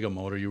of a Vega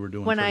motor, you were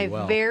doing when pretty I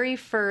well. very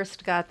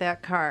first got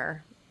that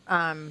car,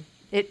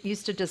 it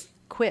used to just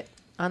quit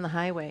on the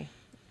highway.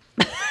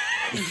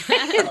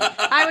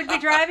 I would be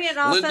driving it, and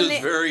all of a Linda's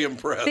sudden very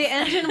impressed. the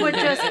engine would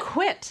just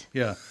quit.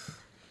 Yeah.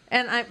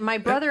 And my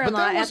But brother-in-law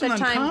that at the wasn't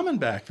time uncommon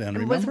back then,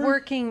 was remember?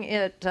 working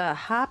at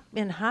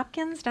in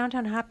Hopkins,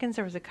 downtown Hopkins.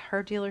 There was a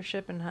car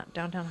dealership in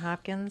downtown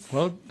Hopkins.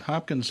 Well,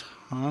 Hopkins,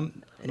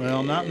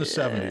 well, not in the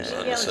 70s.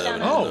 Yeah, it was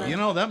down Oh, on you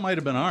know, that might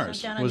have been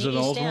ours. down on Was the it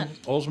an East End.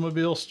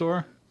 Oldsmobile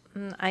store?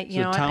 I, Is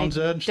it Towns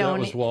Edge? That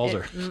was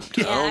Walzer.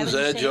 Towns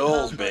Edge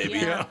Olds, baby.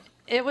 Yeah.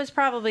 It was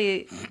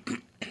probably,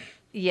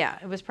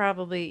 it was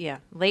probably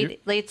late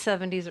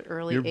 70s or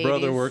early Your 80s.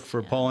 brother worked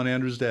for Paul and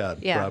Andrew's dad,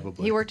 Yeah,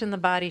 probably. he worked in the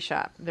body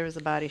shop. There was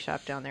a body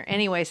shop down there.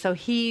 Anyway, so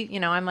he,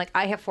 I'm like,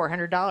 I have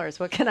 $400.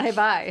 What can I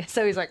buy?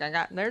 So he's like,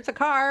 there's a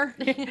car.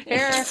 Here.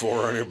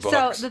 $400.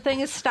 So the thing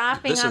is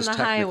stopping This on is the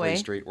technically highway.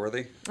 street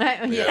worthy.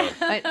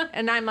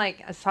 And I'm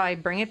like, so I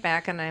bring it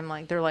back, and I'm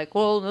like, they're like,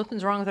 well,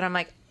 nothing's wrong with it. I'm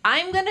like,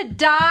 I'm gonna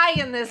die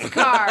in this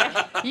car.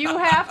 You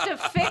have to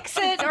fix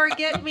it or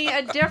get me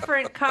a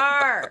different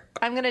car.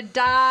 I'm gonna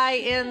die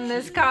in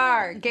this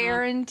car,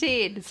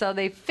 guaranteed. So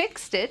they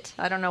fixed it.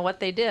 I don't know what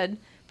they did,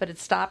 but it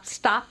stopped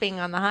stopping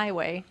on the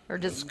highway or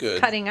just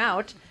good. cutting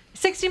out.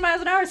 60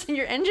 miles an hour, so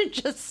your engine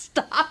just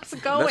stops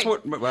going. That's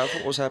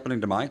what was happening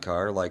to my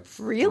car like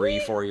Really?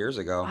 3-4 years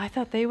ago. I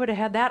thought they would have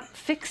had that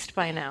fixed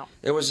by now.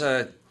 It was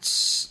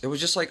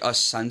just like a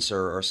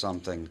sensor or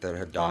something that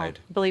had died.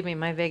 Believe me,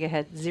 my Vega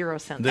had 0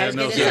 sense. They had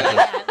no There's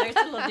sense.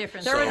 a little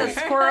difference. There was a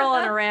squirrel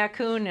and a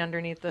raccoon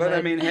underneath the But hood.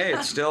 I mean, hey,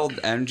 it's still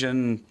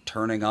engine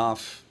turning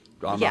off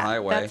on the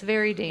highway. That's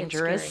very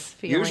dangerous.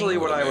 feeling. Usually,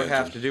 what I would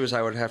have to do is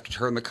I would have to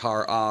turn the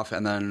car off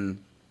and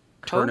then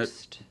turn it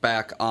Coast?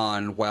 back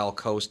on while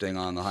coasting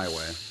on the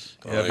highway.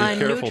 Yeah, be On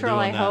careful neutral,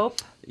 I doing that.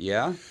 hope.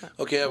 Yeah.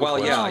 Okay, I have a Well,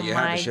 question. yeah, Oh you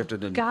have my to shift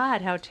it in.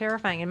 God, how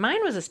terrifying! And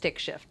mine was a stick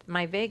shift,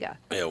 my Vega.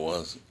 Yeah, it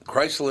was.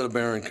 Chrysler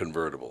LeBaron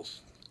convertibles.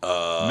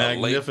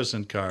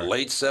 Magnificent car.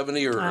 Late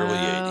 70 or early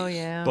 80s? Oh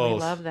yeah, we Both.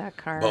 love that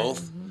car.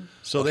 Both?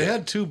 So they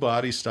had two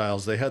body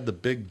styles. They had the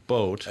big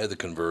boat, I had the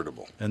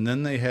convertible. and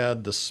then they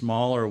had the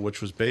smaller,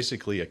 which was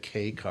basically a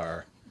K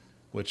car,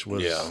 which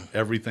was Yeah.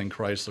 everything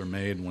Chrysler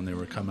made when they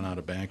were coming out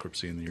of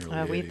bankruptcy in the early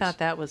 80s. We thought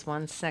that was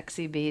one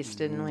sexy beast,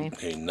 didn't we?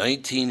 In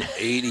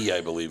 1980,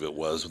 I believe it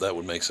was. That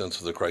would make sense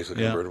for the Chrysler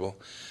Yeah. convertible.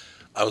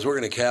 I was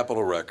working at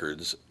Capitol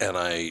Records, and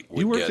I would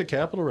You worked get... at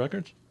Capitol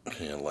Records?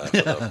 Yeah, laugh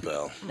it up,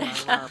 pal.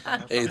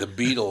 Hey, the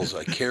Beatles.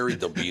 I carried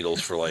the Beatles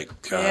for like...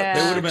 God, Yeah.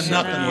 They would have been you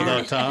nothing know.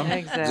 without Tom.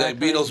 Exactly.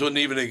 The Beatles wouldn't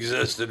even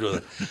existed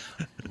with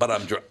it.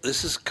 But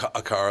this is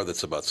a car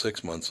that's about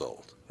 6 months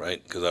old,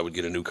 right? Because I would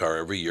get a new car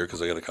every year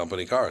because I got a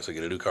company car, so I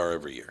get a new car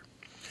every year.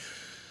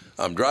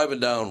 I'm driving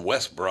down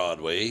West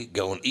Broadway,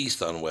 going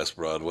east on West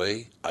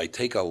Broadway. I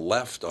take a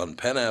left on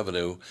Penn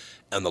Avenue,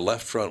 and the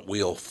left front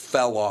wheel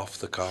fell off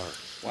the car.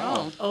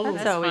 Wow.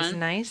 That's always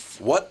nice.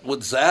 What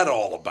was that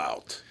all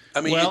about? I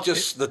mean, Well, it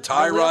just, the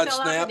tie rod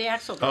snapped, The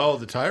axle broke. Oh,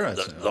 the tie rod.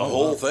 the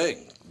whole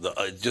thing.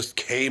 It just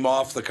came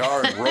off the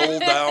car and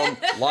rolled down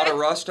A lot of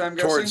rust, I'm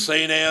guessing. towards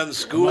St. Anne's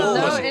School.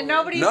 No, and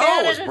nobody No,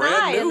 it was batted an brand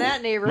eye in new.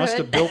 that neighborhood. Must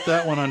have built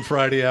that one on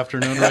Friday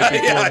afternoon right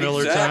before Yeah,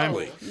 Miller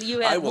exactly. time.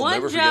 You I had will one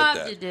never forget job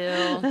that. to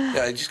do.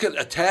 Yeah, just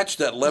attach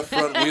that left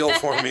front wheel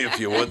for me if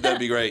you would. That'd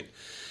be great.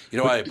 You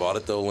know why I bought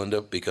it though,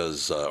 Linda?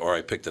 Because, or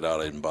I picked it out.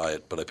 I didn't buy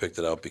it, but I picked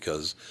it out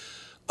because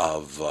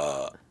of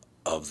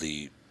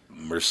the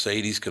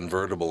Mercedes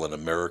convertible and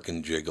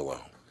American Gigolo.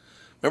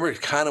 Remember,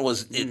 it kind of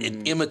was.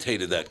 It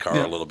imitated that car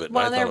a little bit. and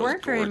I Well, thought there it was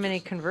weren't very gorgeous. many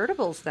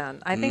convertibles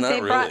then. I think Not they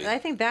brought. really. I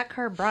think that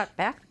car brought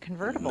back the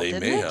convertible. They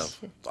didn't may it? have.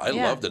 I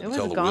Yeah, loved it was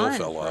until the wheel gone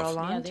fell for a off.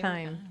 long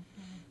time.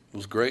 It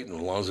was great, and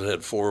as long as it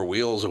had four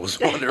wheels, it was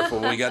wonderful.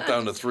 When we got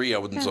down to three, I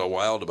wasn't so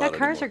wild about That it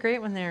cars anymore. are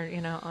great when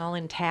they're all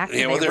intact.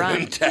 Yeah, and when they they're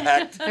run.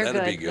 intact, They're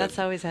that'd good. be good. That's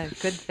always a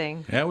good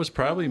thing. Yeah, it was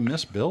probably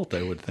misbuilt,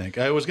 I would think.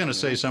 I was going to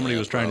say somebody Yeah,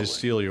 was trying probably. to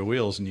steal your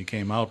wheels and you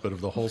came out, but if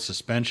the whole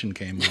suspension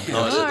came out.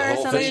 No, I said the Or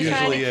whole somebody thing. That's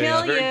trying to usually a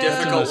kill very you.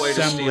 difficult It's way an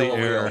to assembly steal a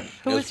error. wheel.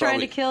 Who It was trying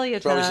probably- to kill you,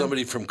 Probably Tom?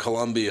 somebody from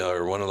Columbia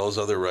or one of those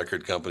other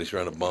record companies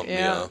trying to bump me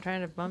Yeah, out.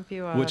 trying to bump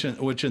you up.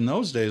 Which in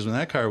those days, when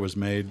that car was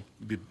made,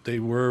 they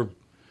were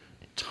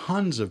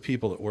tons of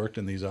people that worked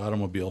in these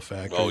automobile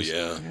factories. Oh,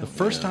 yeah. The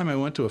first time I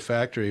went to a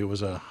factory, it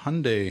was a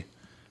Hyundai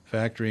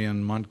factory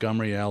in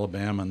Montgomery,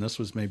 Alabama, and this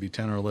was maybe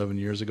 10 or 11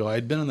 years ago.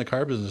 I'd been in the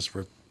car business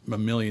for a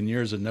million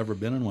years, had never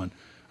been in one.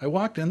 I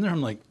walked in there,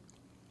 I'm like,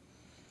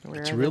 Where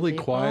it's are the really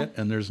people? quiet,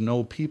 and there's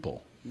no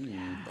people.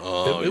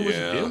 Oh, it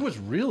yeah. was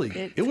really,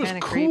 It's it was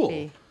kinda cool.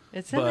 creepy.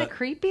 Isn't it but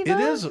creepy, though?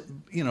 It is,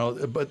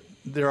 but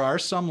there are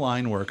some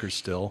line workers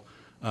still.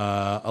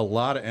 A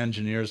lot of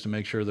engineers to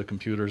make sure the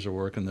computers are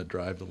working that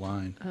drive the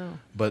line. Oh.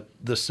 But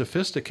the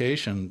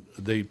sophistication,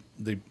 they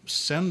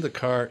send the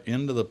car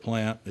into the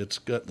plant.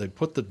 They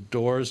put the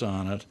doors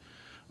on it,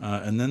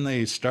 and then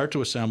they start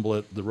to assemble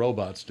it. The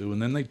robots do,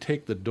 and then they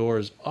take the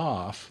doors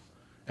off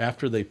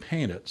after they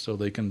paint it, so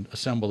they can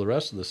assemble the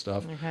rest of the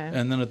stuff. Okay.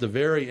 And then at the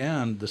very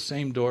end, the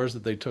same doors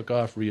that they took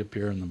off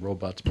reappear, and the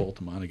robots bolt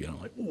them on again. I'm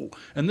like, ooh!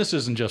 And this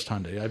isn't just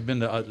Hyundai. I've been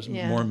to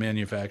Yeah. more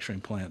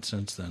manufacturing plants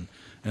since then,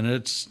 and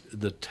it's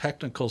the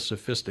technical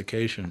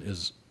sophistication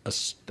is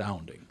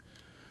astounding.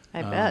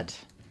 I bet.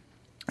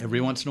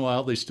 Every once in a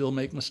while, they still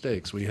make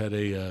mistakes. We had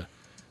a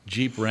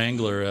Jeep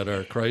Wrangler at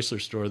our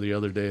Chrysler store the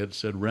other day. It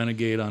said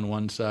Renegade on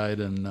one side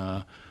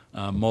and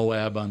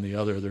Moab on the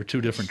other. They're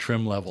two different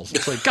trim levels.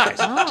 It's like, guys,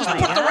 just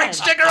put the right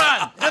sticker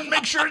on and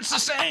make sure it's the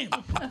same.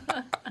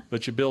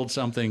 But you build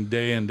something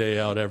day in, day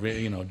out.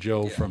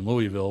 Joe from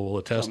Louisville will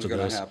attest Something's to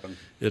gonna this. happen.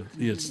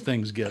 It's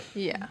things get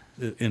Yeah.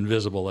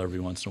 invisible every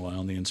once in a while,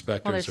 and the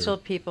inspectors Well, there's are. still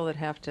people that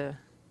have to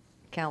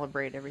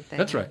calibrate everything.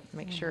 That's right.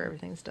 Make sure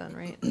everything's done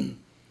right.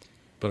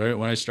 But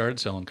when I started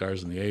selling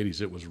cars in the 80s,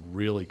 it was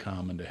really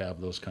common to have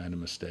those kind of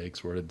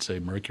mistakes where it'd say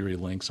Mercury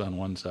Lynx on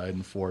one side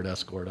and Ford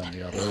Escort on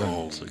the other.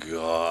 Oh,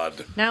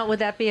 God. Now, would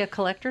that be a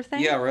collector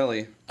thing? Yeah,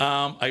 really.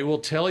 I will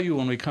tell you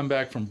when we come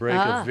back from break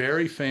Ah. a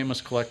very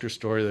famous collector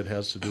story that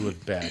has to do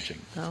with badging.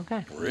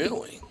 Okay.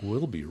 Really?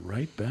 We'll be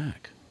right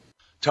back.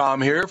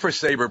 Tom here for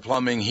Sabre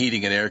Plumbing,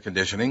 Heating, and Air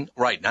Conditioning.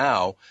 Right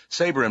now,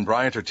 Sabre and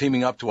Bryant are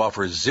teaming up to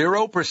offer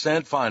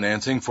 0%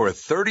 financing for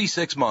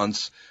 36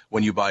 months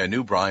when you buy a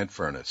new Bryant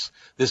furnace.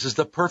 This is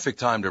the perfect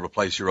time to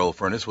replace your old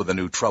furnace with a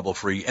new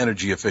trouble-free,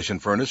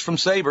 energy-efficient furnace from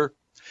Sabre.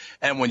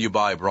 And when you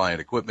buy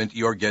Bryant equipment,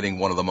 you're getting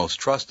one of the most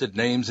trusted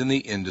names in the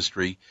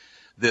industry.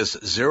 This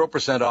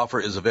 0% offer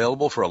is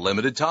available for a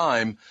limited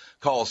time.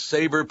 Call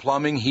Sabre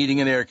Plumbing, Heating,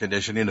 and Air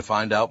Conditioning to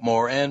find out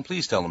more, and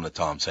please tell them that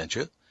Tom sent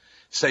you.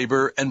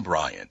 Sabre and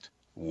Bryant,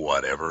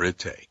 whatever it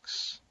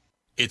takes.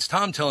 It's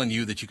Tom telling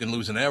you that you can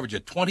lose an average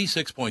of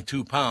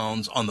 26.2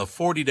 pounds on the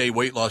 40-day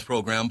weight loss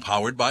program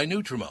powered by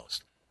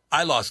Nutrimost.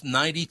 I lost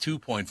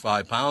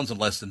 92.5 pounds in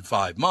less than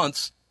 5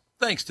 months,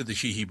 thanks to the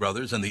Sheehy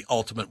brothers and the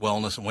Ultimate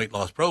Wellness and Weight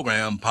Loss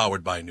Program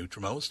powered by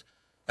Nutrimost.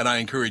 And I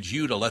encourage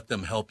you to let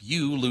them help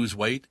you lose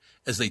weight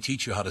as they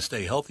teach you how to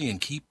stay healthy and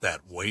keep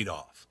that weight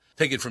off.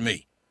 Take it from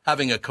me.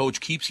 Having a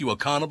coach keeps you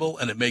accountable,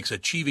 and it makes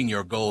achieving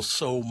your goals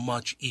so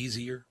much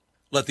easier.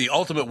 Let the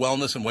Ultimate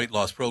Wellness and Weight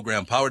Loss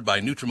Program powered by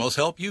Nutrimos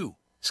help you.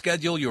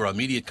 Schedule your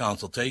immediate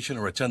consultation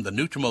or attend the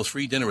Nutrimos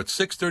free dinner at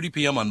 6:30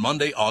 p.m. on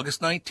Monday, August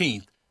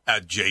 19th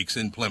at Jake's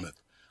in Plymouth.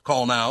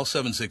 Call now,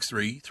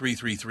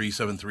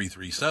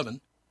 763-333-7337.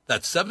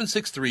 That's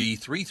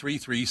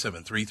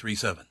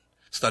 763-333-7337.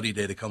 Study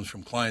data comes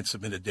from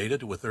client-submitted data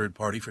to a third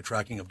party for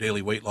tracking of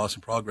daily weight loss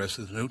and progress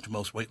through the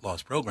Nutrimos weight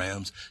loss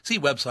programs. See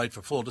website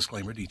for full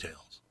disclaimer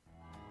details.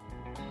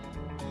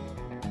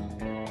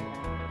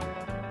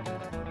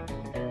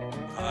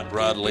 Hot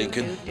Rod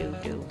Lincoln.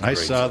 I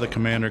saw the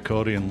Commander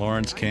Cody in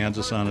Lawrence,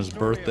 Kansas on his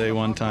birthday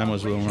one time. It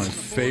was one of my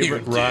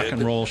favorite You rock did?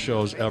 and roll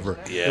shows ever.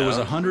 Yeah. It was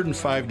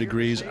 105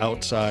 degrees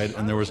outside,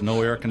 and there was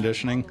no air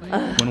conditioning.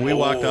 When we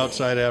walked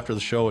outside after the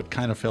show, it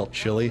kind of felt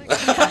chilly. But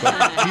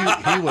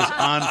he was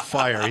on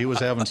fire. He was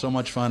having so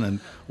much fun,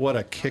 and what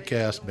a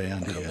kick-ass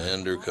band he had.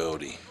 Commander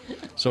Cody.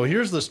 So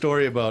here's the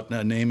story about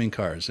naming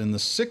cars. In the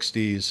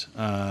 60s,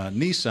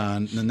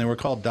 Nissan, and they were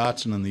called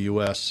Datsun in the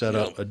U.S., set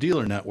up a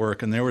dealer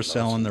network, and they were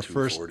selling their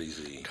first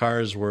 240Z.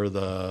 cars were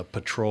the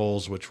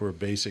Patrols, which were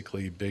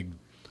basically big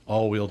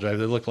all-wheel drive.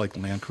 They looked like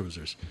Land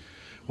Cruisers.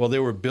 Well, they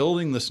were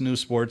building this new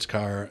sports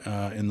car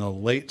in the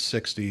late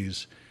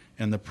 60s,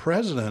 and the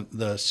president,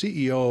 the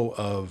CEO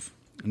of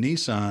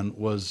Nissan,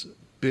 was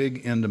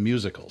big into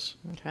musicals.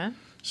 Okay.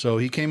 So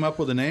he came up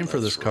with a name for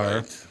this car,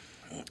 right.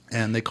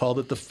 and they called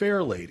it the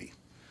Fair Lady.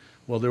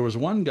 Well, there was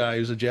one guy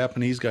who's a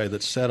Japanese guy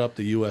that set up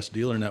the U.S.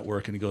 dealer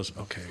network, and he goes,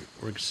 okay,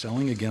 we're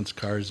selling against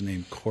cars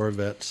named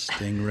Corvette,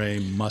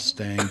 Stingray,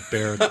 Mustang,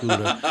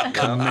 Barracuda,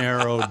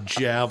 Camaro,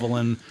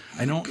 Javelin.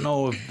 I don't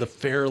know if the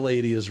Fair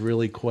Lady is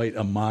really quite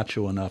a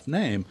macho enough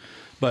name,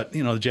 but,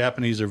 you know, the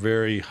Japanese are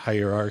very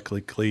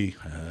hierarchically,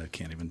 I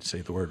can't even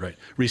say the word right,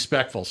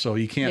 respectful. So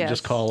you can't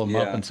just call them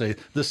up Yeah. and say,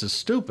 this is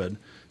stupid.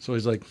 So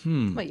he's like,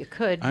 Well, you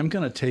could. I'm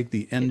going to take the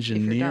you're Donald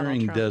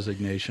engineering Trump.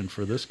 designation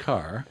for this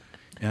car,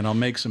 and I'll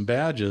make some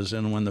badges.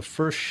 And when the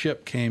first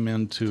ship came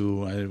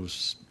into, it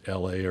was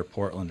L.A. or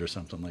Portland or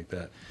something like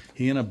that,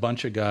 he and a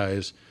bunch of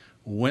guys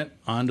went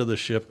onto the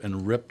ship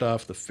and ripped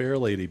off the Fair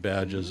Lady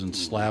badges and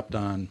slapped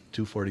on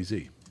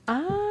 240Z.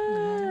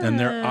 And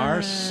there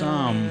are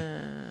some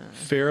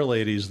Fair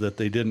Ladies that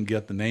they didn't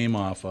get the name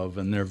off of,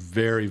 and they're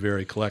very,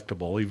 very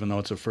collectible, even though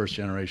it's a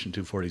first-generation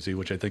 240Z,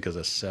 which I think is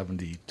a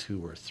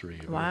 72 or 3.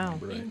 if I Wow.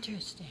 remember right.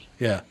 Interesting.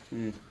 Yeah.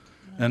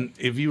 And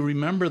if you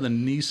remember the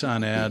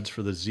Nissan ads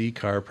for the Z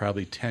car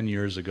probably 10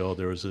 years ago,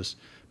 there was this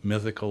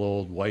mythical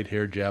old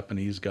white-haired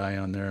Japanese guy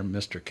on there,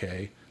 Mr.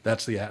 K.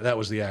 That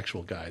was the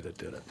actual guy that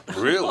did it.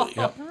 Really?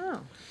 Yep.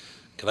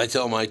 Can I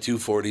tell my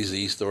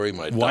 240Z story?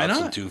 My Why Datsun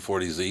not?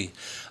 240Z.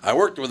 I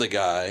worked with a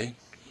guy.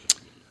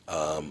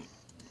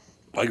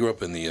 I grew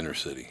up in the inner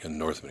city in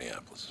North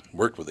Minneapolis.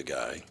 Worked with a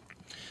guy,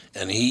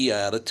 and he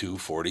had a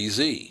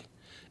 240Z.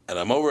 And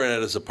I'm over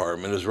at his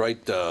apartment. It was right.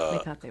 We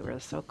thought they were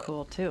so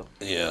cool too.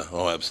 Yeah.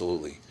 Oh,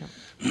 absolutely.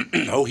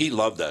 Oh, he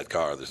loved that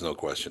car. There's no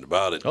question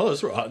about it. Oh,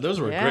 those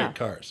were Yeah. great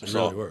cars. They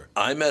So really were.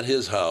 I'm at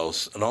his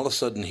house, and all of a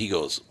sudden he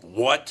goes,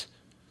 "What?"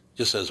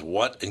 Just says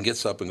 "what" and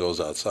gets up and goes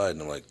outside.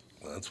 And I'm like,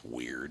 well, "That's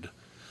weird."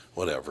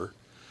 Whatever.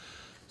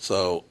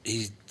 So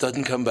he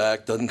doesn't come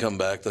back. And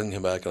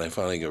I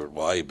finally go,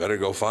 "Well, you better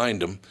go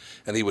find him."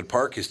 And he would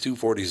park his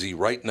 240Z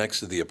right next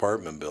to the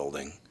apartment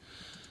building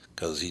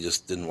because he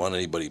just didn't want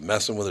anybody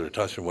messing with it or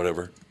touching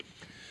whatever.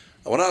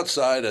 I went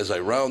outside. As I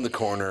round the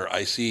corner,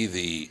 I see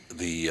the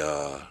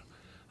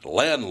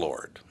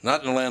landlord.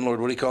 Not the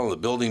landlord. What do you call him? The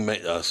building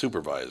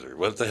supervisor.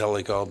 What the hell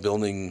they call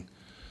building?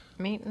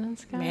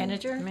 Maintenance guy?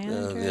 Manager?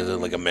 Manager?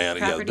 Like a man,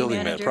 Property building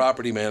manager.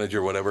 property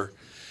manager, whatever.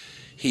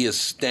 He is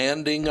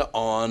standing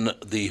on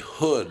the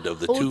hood of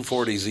the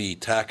 240Z,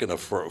 tacking a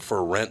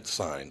for rent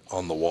sign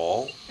on the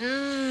wall.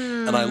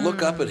 And I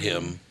look up at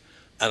him,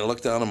 and I look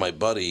down, and my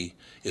buddy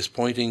is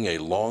pointing a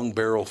long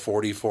barrel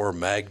 44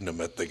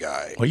 Magnum at the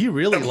guy. Well, you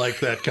really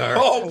like that car.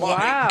 Oh my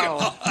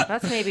Wow. God!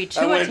 That's maybe I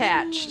too went,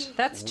 attached.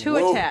 That's too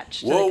Whoa, attached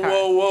to whoa, the car.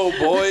 whoa,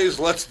 boys!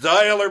 Let's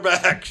dial her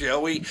back,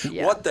 shall we?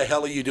 Yeah. What the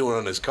hell are you doing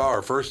on his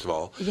car? First of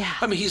all, Yeah.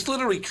 I mean, he's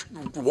literally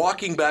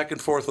walking back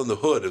and forth on the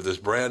hood of this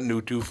brand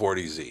new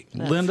 240Z.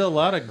 Linda, a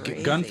lot of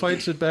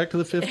gunfights at Back to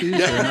the 50s,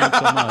 or not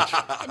so much?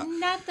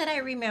 Not that I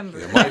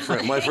remember. My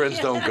friends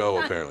don't go,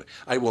 apparently.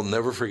 I will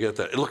never forget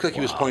that. It looked like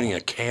he was pointing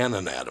a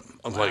cannon at him.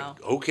 I'm like,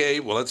 okay,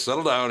 well, let's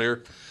settle down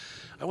here.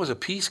 I was a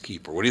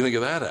peacekeeper. What do you think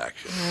of that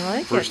action? I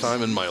like First it.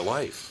 time in my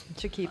life.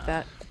 Should keep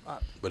that.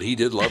 But he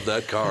did love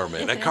that car,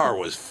 man. That car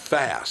was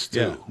fast, too.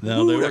 Yeah,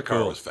 no, they were that car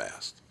cool. was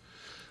fast.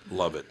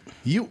 Love it.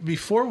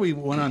 Before we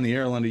went on the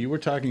air, Linda, you were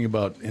talking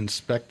about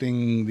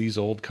inspecting these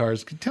old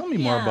cars. Tell me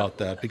more Yeah. about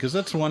that, because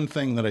that's one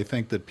thing that I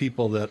think that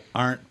people that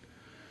aren't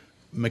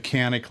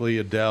mechanically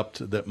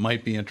adept that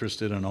might be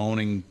interested in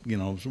owning,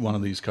 one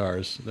of these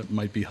cars that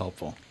might be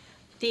helpful.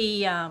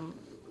 The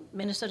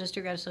Minnesota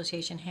Street Guard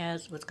Association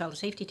has what's called a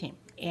safety team,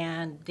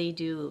 and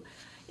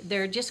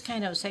they're just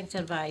kind of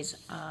incentivized.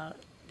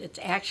 it's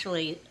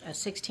actually a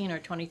 16 or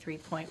 23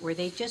 point where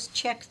they just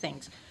check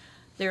things.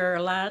 There are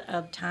a lot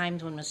of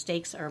times when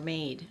mistakes are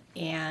made,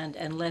 and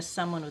unless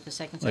someone with a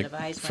second set of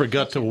eyes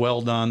forgot to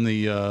weld on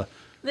the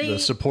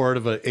support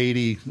of a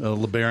 80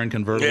 LeBaron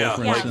convertible,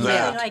 for instance.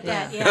 Something like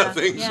that. Yeah,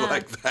 things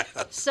like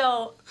that.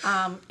 So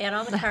at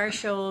all the car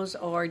shows,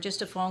 or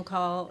just a phone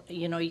call,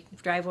 you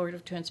drive over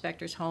to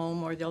inspector's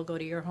home, or they'll go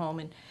to your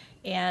home,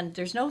 and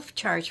there's no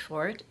charge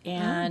for it,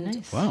 and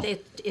nice. Wow.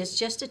 it's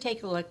just to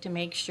take a look to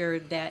make sure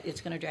that it's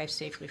going to drive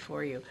safely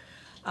for you.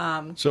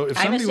 So if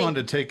somebody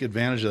wanted to take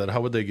advantage of that,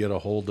 how would they get a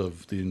hold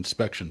of the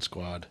inspection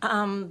squad?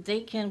 They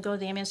can go to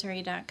the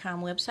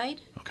msra.com website,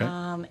 Okay.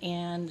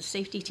 And the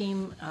safety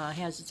team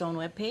has its own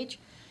webpage,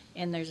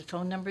 and there's a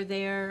phone number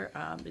there.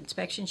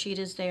 Inspection sheet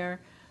is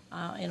there,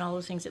 and all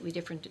those things that we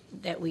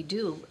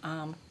do.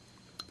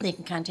 They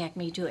can contact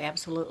me too.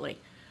 Absolutely.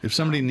 If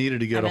somebody needed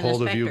to get I'm a an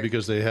hold of you inspector.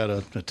 because they had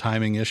a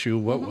timing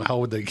issue, how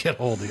would they get a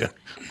hold of you?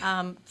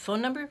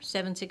 Phone number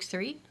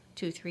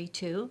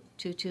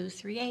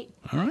 763-232-2238.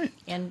 All right.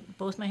 And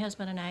both my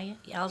husband and I,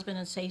 Al's been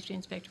a safety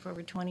inspector for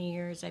over 20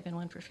 years. I've been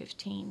one for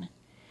 15.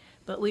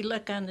 But we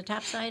look on the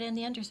top side and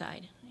the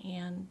underside.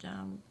 And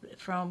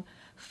from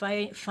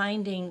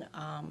finding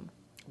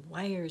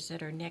wires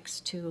that are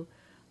next to,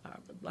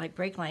 like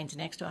brake lines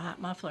next to a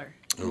hot muffler.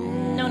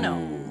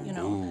 No.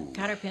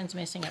 Cotter pins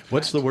missing up front.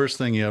 What's the worst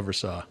thing you ever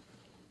saw?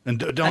 And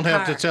don't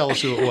have to car. tell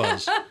us who it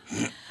was.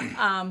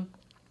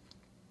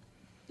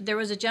 There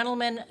was a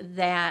gentleman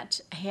that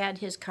had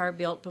his car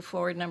built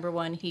before, number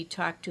one, he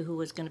talked to who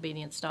was going to be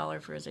the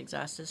installer for his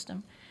exhaust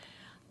system.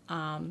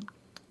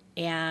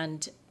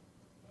 And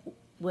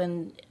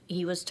when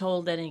he was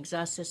told that an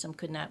exhaust system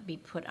could not be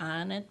put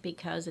on it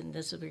because, and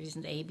this is the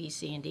reason A, B,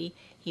 C, and D,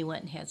 he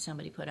went and had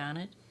somebody put on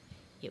it.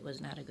 It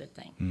was not a good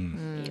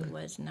thing. It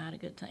was not a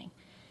good thing.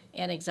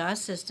 And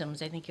exhaust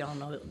systems, I think you all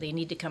know, they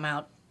need to come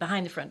out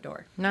behind the front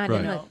door. Not Right.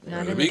 in the, No,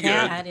 not in be the good.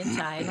 cab. Not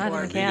inside Not in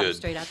or the cab. Good.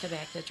 straight out the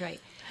back. That's right.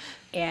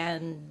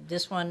 And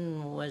this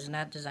one was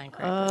not designed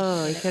correctly.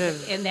 Oh, he could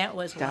have and that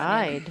was one.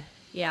 died.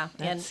 Yeah,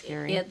 That's and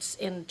scary. it's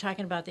in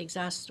talking about the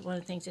exhaust. One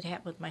of the things that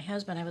happened with my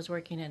husband, I was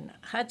working in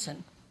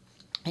Hudson,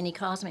 and he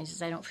calls me and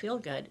says, "I don't feel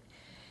good."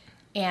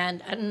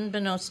 And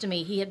unbeknownst to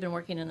me, he had been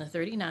working in the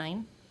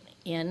 39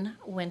 in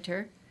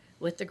winter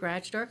with the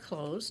garage door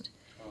closed,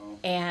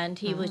 and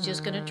he was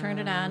just going to turn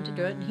it on to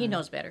do it. And he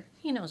knows better.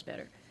 He knows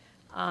better.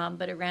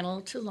 But it ran a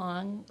little too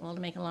long. Well,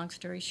 to make a long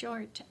story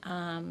short,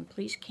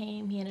 police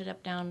came. He ended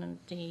up down in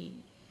the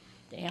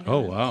ambulance Oh,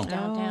 wow.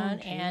 downtown,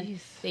 Oh, and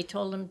jeez. they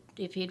told him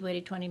if he'd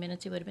waited 20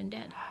 minutes, he would have been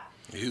dead.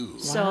 Ew.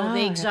 So Wow, the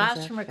it exhaust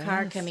happens from a that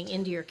car fast. coming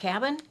into your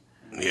cabin,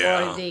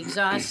 Yeah. or the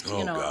exhaust,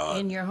 Oh, God.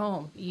 in your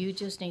home, you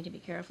just need to be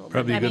careful. But,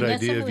 Probably a I mean, good that's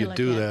idea something if we you look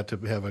do at.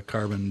 that to have a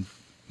carbon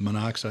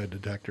monoxide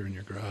detector in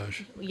your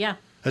garage. Yeah.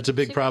 That's a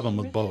big problem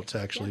with boats,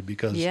 actually,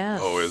 because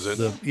Yes. Oh, is it?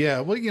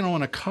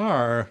 in a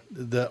car,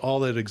 all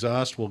that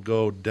exhaust will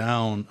go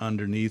down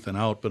underneath and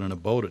out, but in a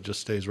boat, it just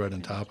stays right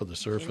on top of the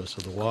surface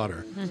of the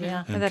water.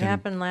 Yeah. and that can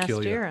happened last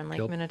kill you. year in Lake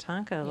Kill-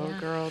 Minnetonka. A little Yeah.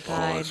 girl Oh,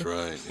 died. that's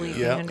right. sleeping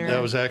Yeah, under that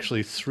a- was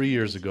actually 3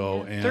 years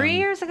ago. And, 3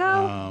 years ago.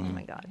 Oh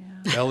my God.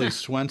 Ellie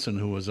Swenson,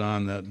 who was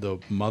on that, the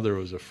mother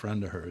was a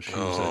friend of hers. She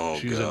was, Oh,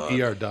 she was God. an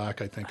ER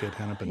doc, I think, at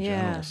Hennepin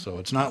Yeah. General. So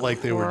it's not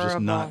like they were just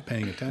Horrible. not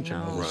paying attention.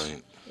 No. It was-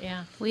 Right.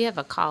 Yeah. We have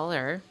a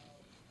caller.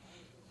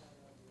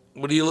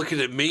 What are you looking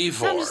at me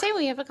for? So I'm just saying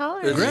we have a caller.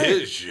 It's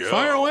Great. his show.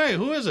 Fire away.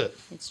 Who is it?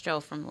 It's Joe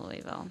from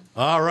Louisville.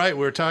 All right,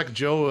 we're talking.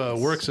 Joe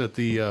works at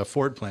the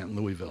Ford plant in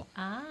Louisville.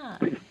 Ah.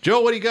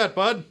 Joe, what do you got,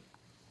 bud?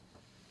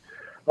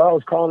 Well, I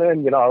was calling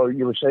in,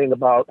 you were saying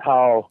about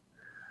how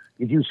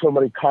you do so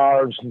many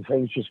cars and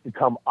things just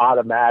become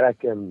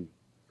automatic, and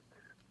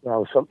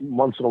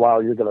once in a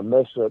while you're going to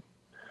miss it.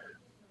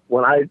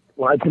 When I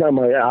put on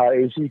my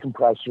AC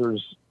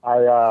compressors,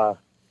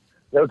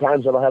 there are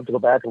times that I'll have to go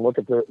back and look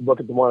at the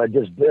one I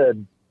just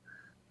did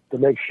to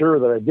make sure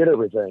that I did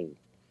everything.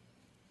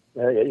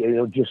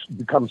 It just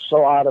becomes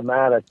so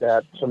automatic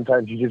that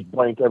sometimes you just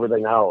blank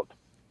everything out.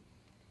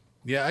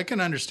 Yeah, I can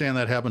understand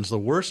that happens. The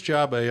worst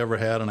job I ever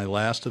had, and I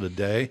lasted a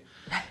day.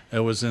 It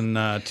was in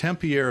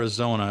Tempe,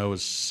 Arizona. I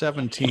was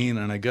 17,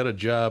 and I got a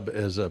job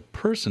as a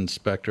purse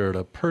inspector at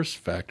a purse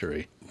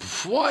factory.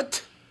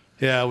 What?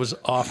 Yeah, it was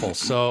awful.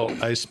 So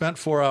I spent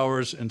 4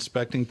 hours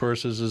inspecting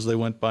purses as they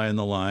went by in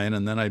the line,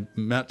 and then I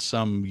met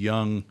some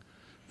young,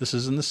 this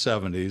is in the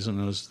 70s, and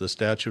it was the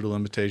statute of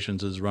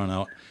limitations has run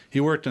out.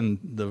 He worked in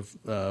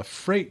the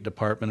freight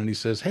department, and he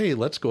says, "Hey,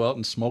 let's go out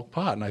and smoke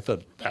pot." And I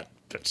thought, that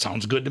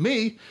sounds good to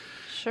me.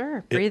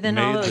 Sure. Breathe in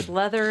all made those the-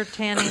 leather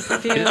tanning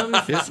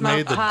fumes. It smoke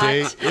made the pot.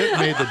 day. It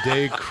made the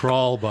day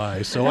crawl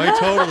by. So I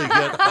totally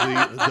get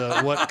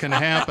the what can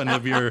happen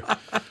if you're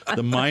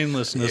the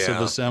mindlessness of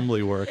Yeah.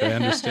 assembly work. I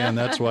understand.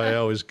 That's why I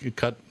always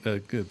cut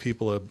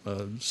people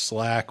a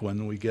slack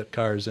when we get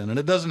cars in, and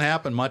it doesn't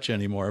happen much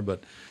anymore,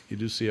 but you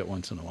do see it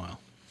once in a while.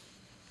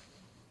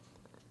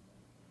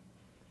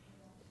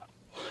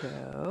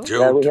 Joe.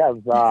 Joe, Yeah, we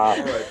have. All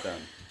right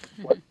then.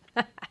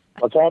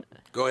 What's that?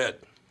 go ahead.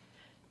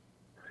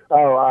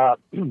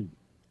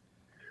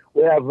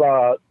 We have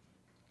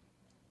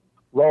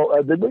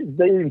Well,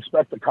 they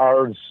inspect the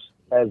cars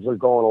as they're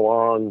going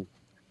along,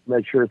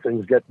 make sure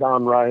things get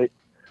done right.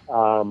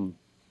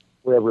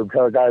 We have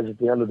repair guys at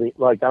the end of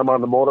like I'm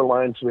on the motor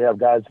line, so we have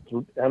guys at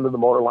the end of the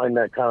motor line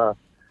that kind of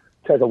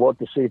take a look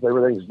to see if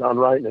everything's done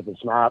right, and if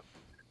it's not,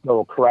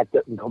 they'll correct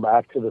it and come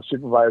back to the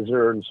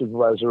supervisor, and the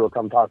supervisor will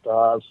come talk to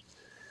us.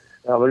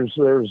 Now, there's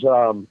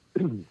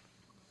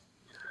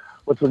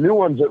with the new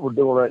ones that we're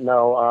doing right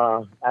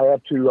now, I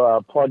have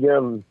to plug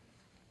in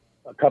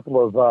a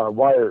couple of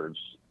wires,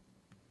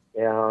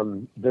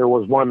 and there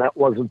was one that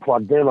wasn't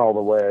plugged in all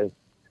the way,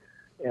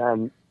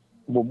 and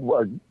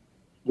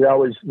they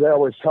always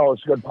tell us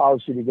good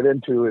policy to get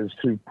into is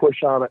to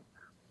push on it,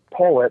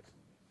 pull it,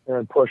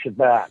 and push it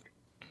back.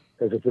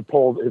 Because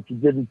if you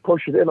didn't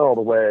push it in all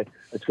the way,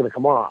 it's going to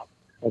come off.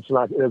 It's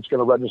going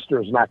to register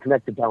as not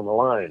connected down the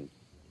line.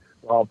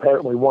 Well,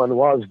 apparently one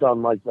was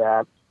done like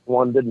that.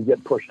 One didn't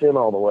get pushed in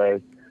all the way.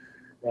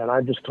 And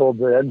I just told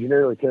the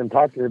engineer that came and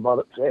talked to me about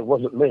it, say, it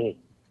wasn't me.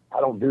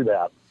 I don't do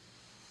that.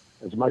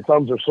 Because my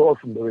thumbs are sore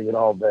from doing it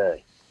all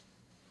day.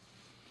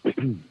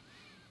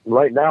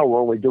 Right now,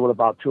 we're only doing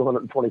about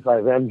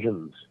 225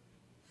 engines.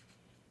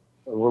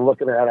 And we're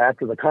looking at,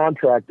 after the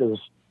contract is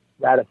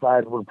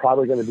ratified, we're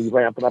probably going to be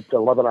ramping up to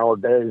 11-hour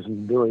days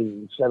and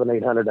doing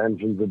 700-800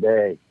 engines a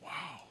day.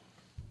 Wow.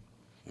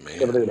 Man.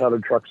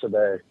 700-800 trucks a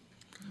day.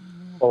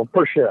 Well,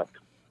 per shift.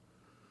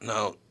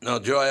 Now,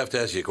 Joe, I have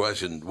to ask you a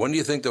question. When do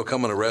you think they'll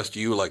come and arrest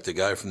you like the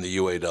guy from the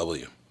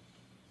UAW?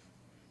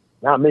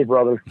 Not me,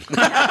 brother.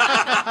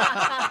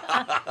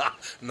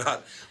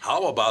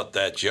 How about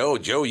that, Joe?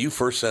 Joe, you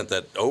first sent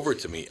that over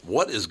to me.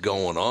 What is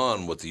going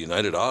on with the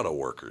United Auto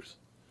Workers?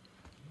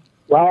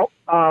 Well,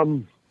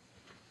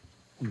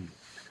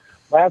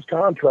 last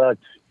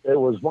contract, it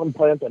was one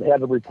plant that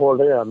had to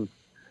report in,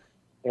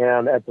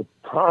 and at the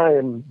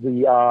time,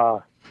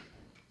 the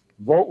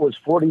vote was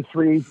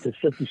 43 to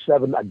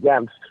 57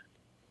 against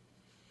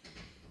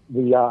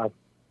the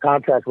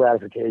contract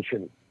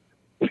ratification.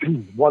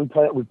 One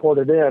plant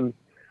reported in,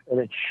 and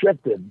it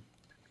shifted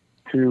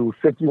to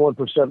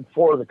 51%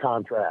 for the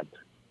contract.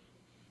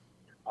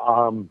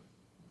 From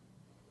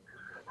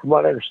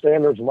what I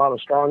understand, there's a lot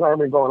of strong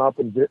arming going on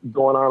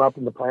up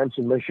in the plants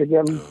in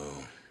Michigan.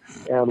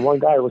 And one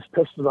guy was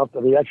pissed enough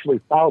that he actually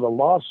filed a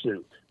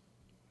lawsuit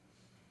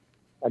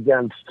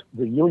against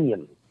the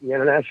union, the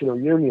international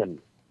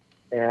union.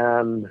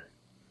 And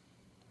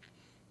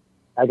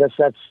I guess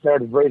that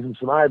started raising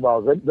some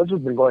eyeballs. This has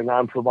been going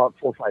on for about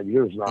 4 or 5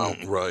 years now.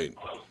 Right.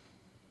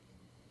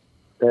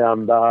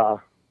 And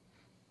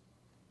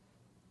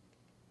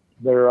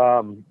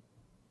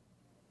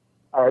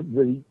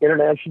the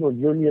international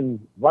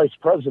union vice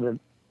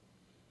president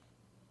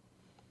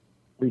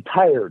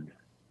retired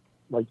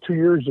like 2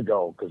 years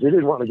ago because he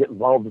didn't want to get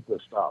involved with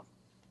this stuff.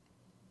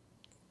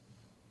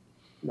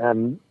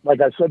 And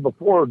like I said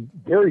before,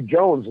 Gary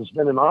Jones has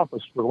been in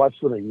office for less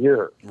than a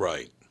year.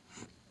 Right.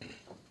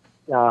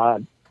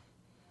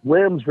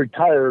 Williams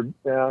retired,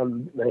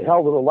 and they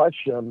held an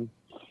election.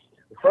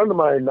 A friend of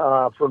mine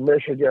from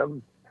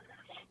Michigan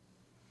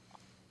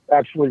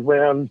actually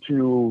ran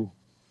to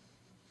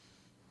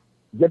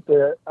get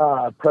the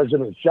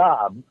president's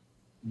job,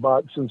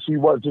 but since he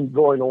wasn't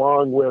going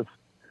along with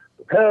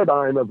the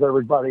paradigm of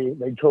everybody,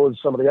 they chose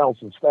somebody else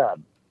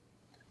instead.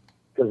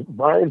 Because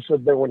Brian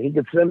said that when he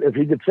gets in, if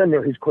he gets in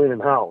there, he's cleaning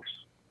house.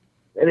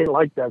 They didn't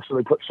like that, so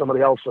they put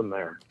somebody else in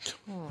there.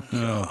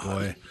 Oh,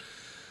 boy.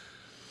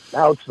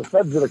 Now it's the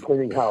feds that are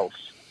cleaning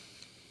house.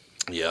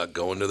 Yeah,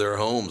 going to their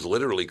homes,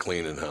 literally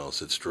cleaning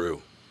house. It's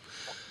true.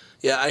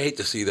 Yeah, I hate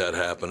to see that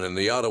happen. And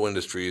the auto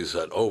industry has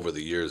had, over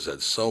the years,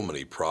 had so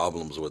many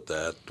problems with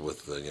that,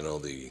 with the,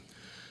 the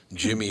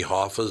Jimmy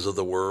Hoffas of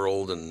the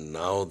world, and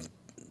now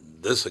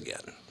this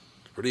again.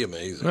 It's pretty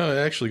amazing. Well, it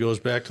actually goes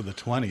back to the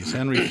 20s.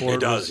 Henry Ford.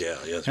 It does, yeah.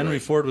 That's Henry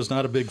right. Ford was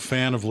not a big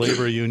fan of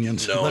labor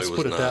unions. No, Let's he was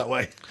put it not. that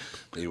way.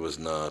 He was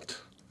not.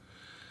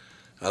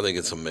 I think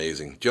it's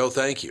amazing. Joe,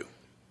 thank you.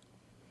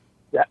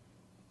 Yeah.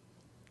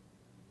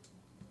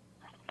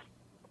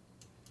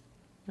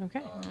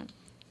 Okay.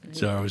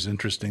 It's always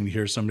interesting to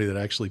hear somebody that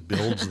actually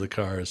builds the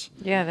cars.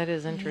 Yeah, that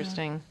is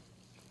interesting.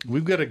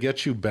 We've got to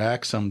get you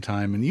back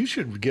sometime, and you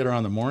should get her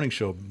on the morning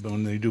show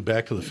when they do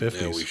Back to the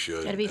 50s. Yeah, we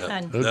should. That'd be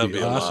fun. That'd be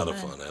a awesome. lot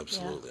of fun,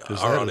 absolutely. Yeah.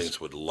 'Cause Our that is-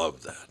 audience would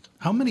love that.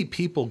 How many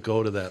people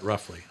go to that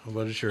roughly?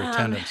 What is your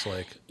attendance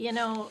like?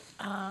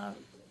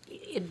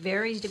 It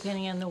varies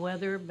depending on the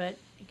weather, but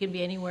it can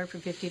be anywhere from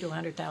 50 to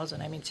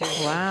 100,000. I mean,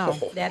 seriously. Wow.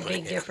 That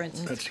big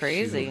difference. That's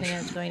crazy. Everything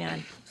that's going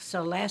on.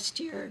 So last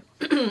year,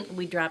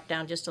 we dropped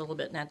down just a little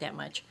bit, not that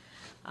much,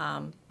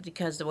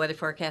 because the weather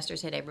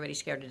forecasters had everybody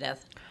scared to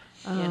death.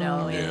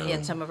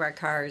 And some of our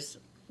cars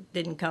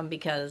didn't come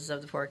because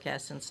of the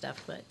forecast and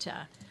stuff. But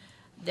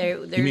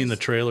You mean the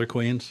trailer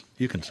queens?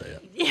 You can say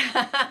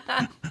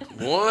it.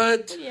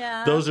 What?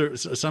 Yeah. Those are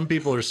some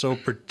people are so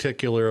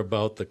particular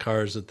about the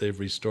cars that they've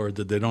restored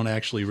that they don't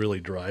actually really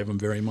drive them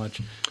very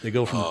much. They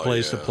go from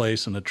place to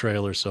place in a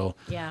trailer. So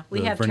Yeah, we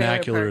the have trailer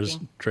vernacular is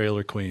parking.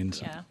 trailer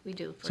queens. Yeah, we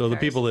do. for So the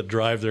cars. people that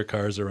drive their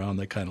cars around,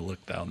 they kind of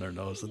look down their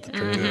nose at the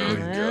trailer queen.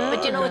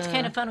 But you know what's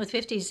kind of fun with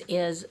 50s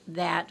is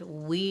that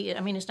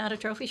it's not a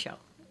trophy show.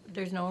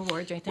 There's no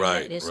awards or anything like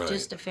Right, that. It's right.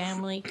 just a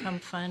family, come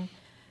fun,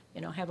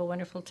 have a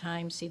wonderful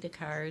time, see the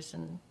cars,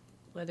 and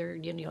whether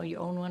you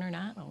own one or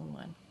not own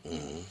one.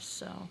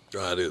 So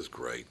That is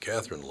great.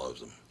 Catherine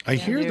loves them. I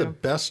Yeah, hear the they're-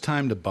 best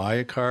time to buy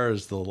a car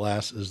is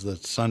the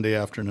Sunday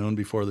afternoon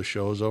before the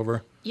show's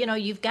over.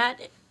 you've got,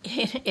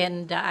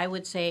 and I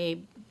would say,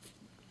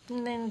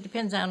 and then it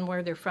depends on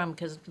where they're from,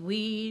 because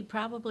we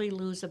probably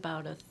lose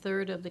about a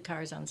third of the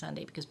cars on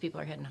Sunday because people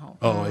are heading home.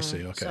 Oh, I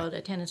see. Okay. So the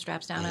attendance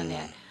drops down on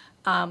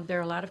that. There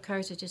are a lot of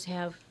cars that just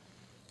have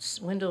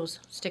windows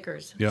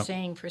stickers Yep.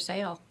 saying for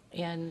sale,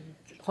 and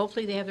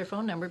hopefully they have their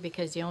phone number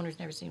because the owners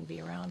never seem to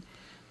be around.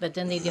 But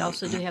then they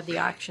also do have the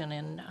auction,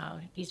 and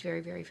he's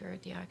very, very fair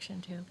at the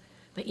auction too.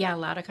 But yeah, a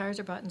lot of cars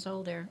are bought and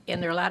sold there,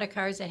 and there are a lot of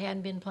cars that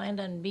hadn't been planned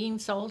on being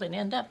sold and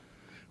end up.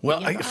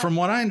 Well, Yeah. from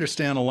what I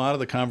understand, a lot of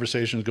the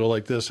conversations go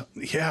like this.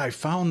 Yeah, I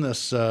found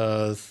this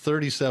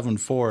 37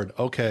 Ford.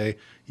 Okay,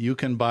 you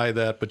can buy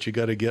that, but you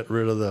got to get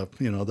rid of the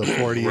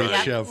 48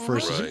 Right. Chev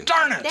first. Right.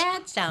 Darn it!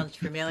 That sounds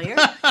familiar.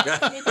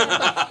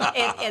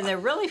 and the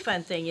really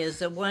fun thing is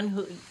the one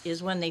who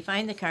is when they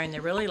find the car and they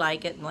really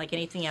like it, and like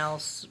anything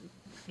else,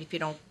 if you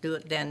don't do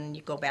it, then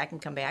you go back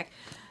and come back.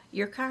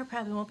 Your car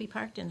probably won't be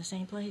parked in the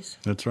same place.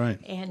 That's right.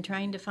 And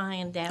trying to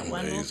find that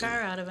one little Amazing.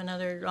 car out of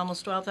another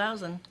almost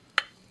 12,000,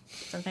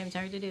 sometimes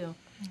hard to do.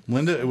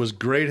 Linda, it was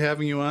great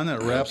having you on.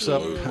 That wraps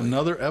up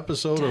another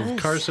episode of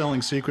Car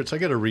Selling Secrets. I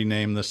got to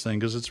rename this thing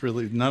because it's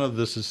really none of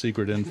this is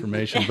secret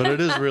information, but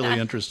it is really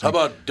interesting. How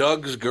about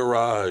Doug's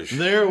Garage?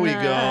 There we go.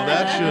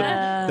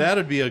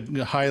 That'd be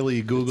a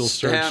highly Google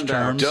search Stand out.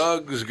 term.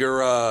 Doug's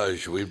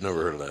Garage. We've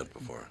never heard of that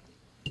before.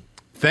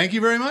 Thank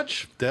you very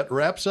much. That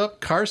wraps up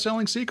Car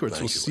Selling Secrets.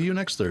 Thank We'll you, see you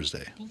next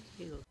Thursday.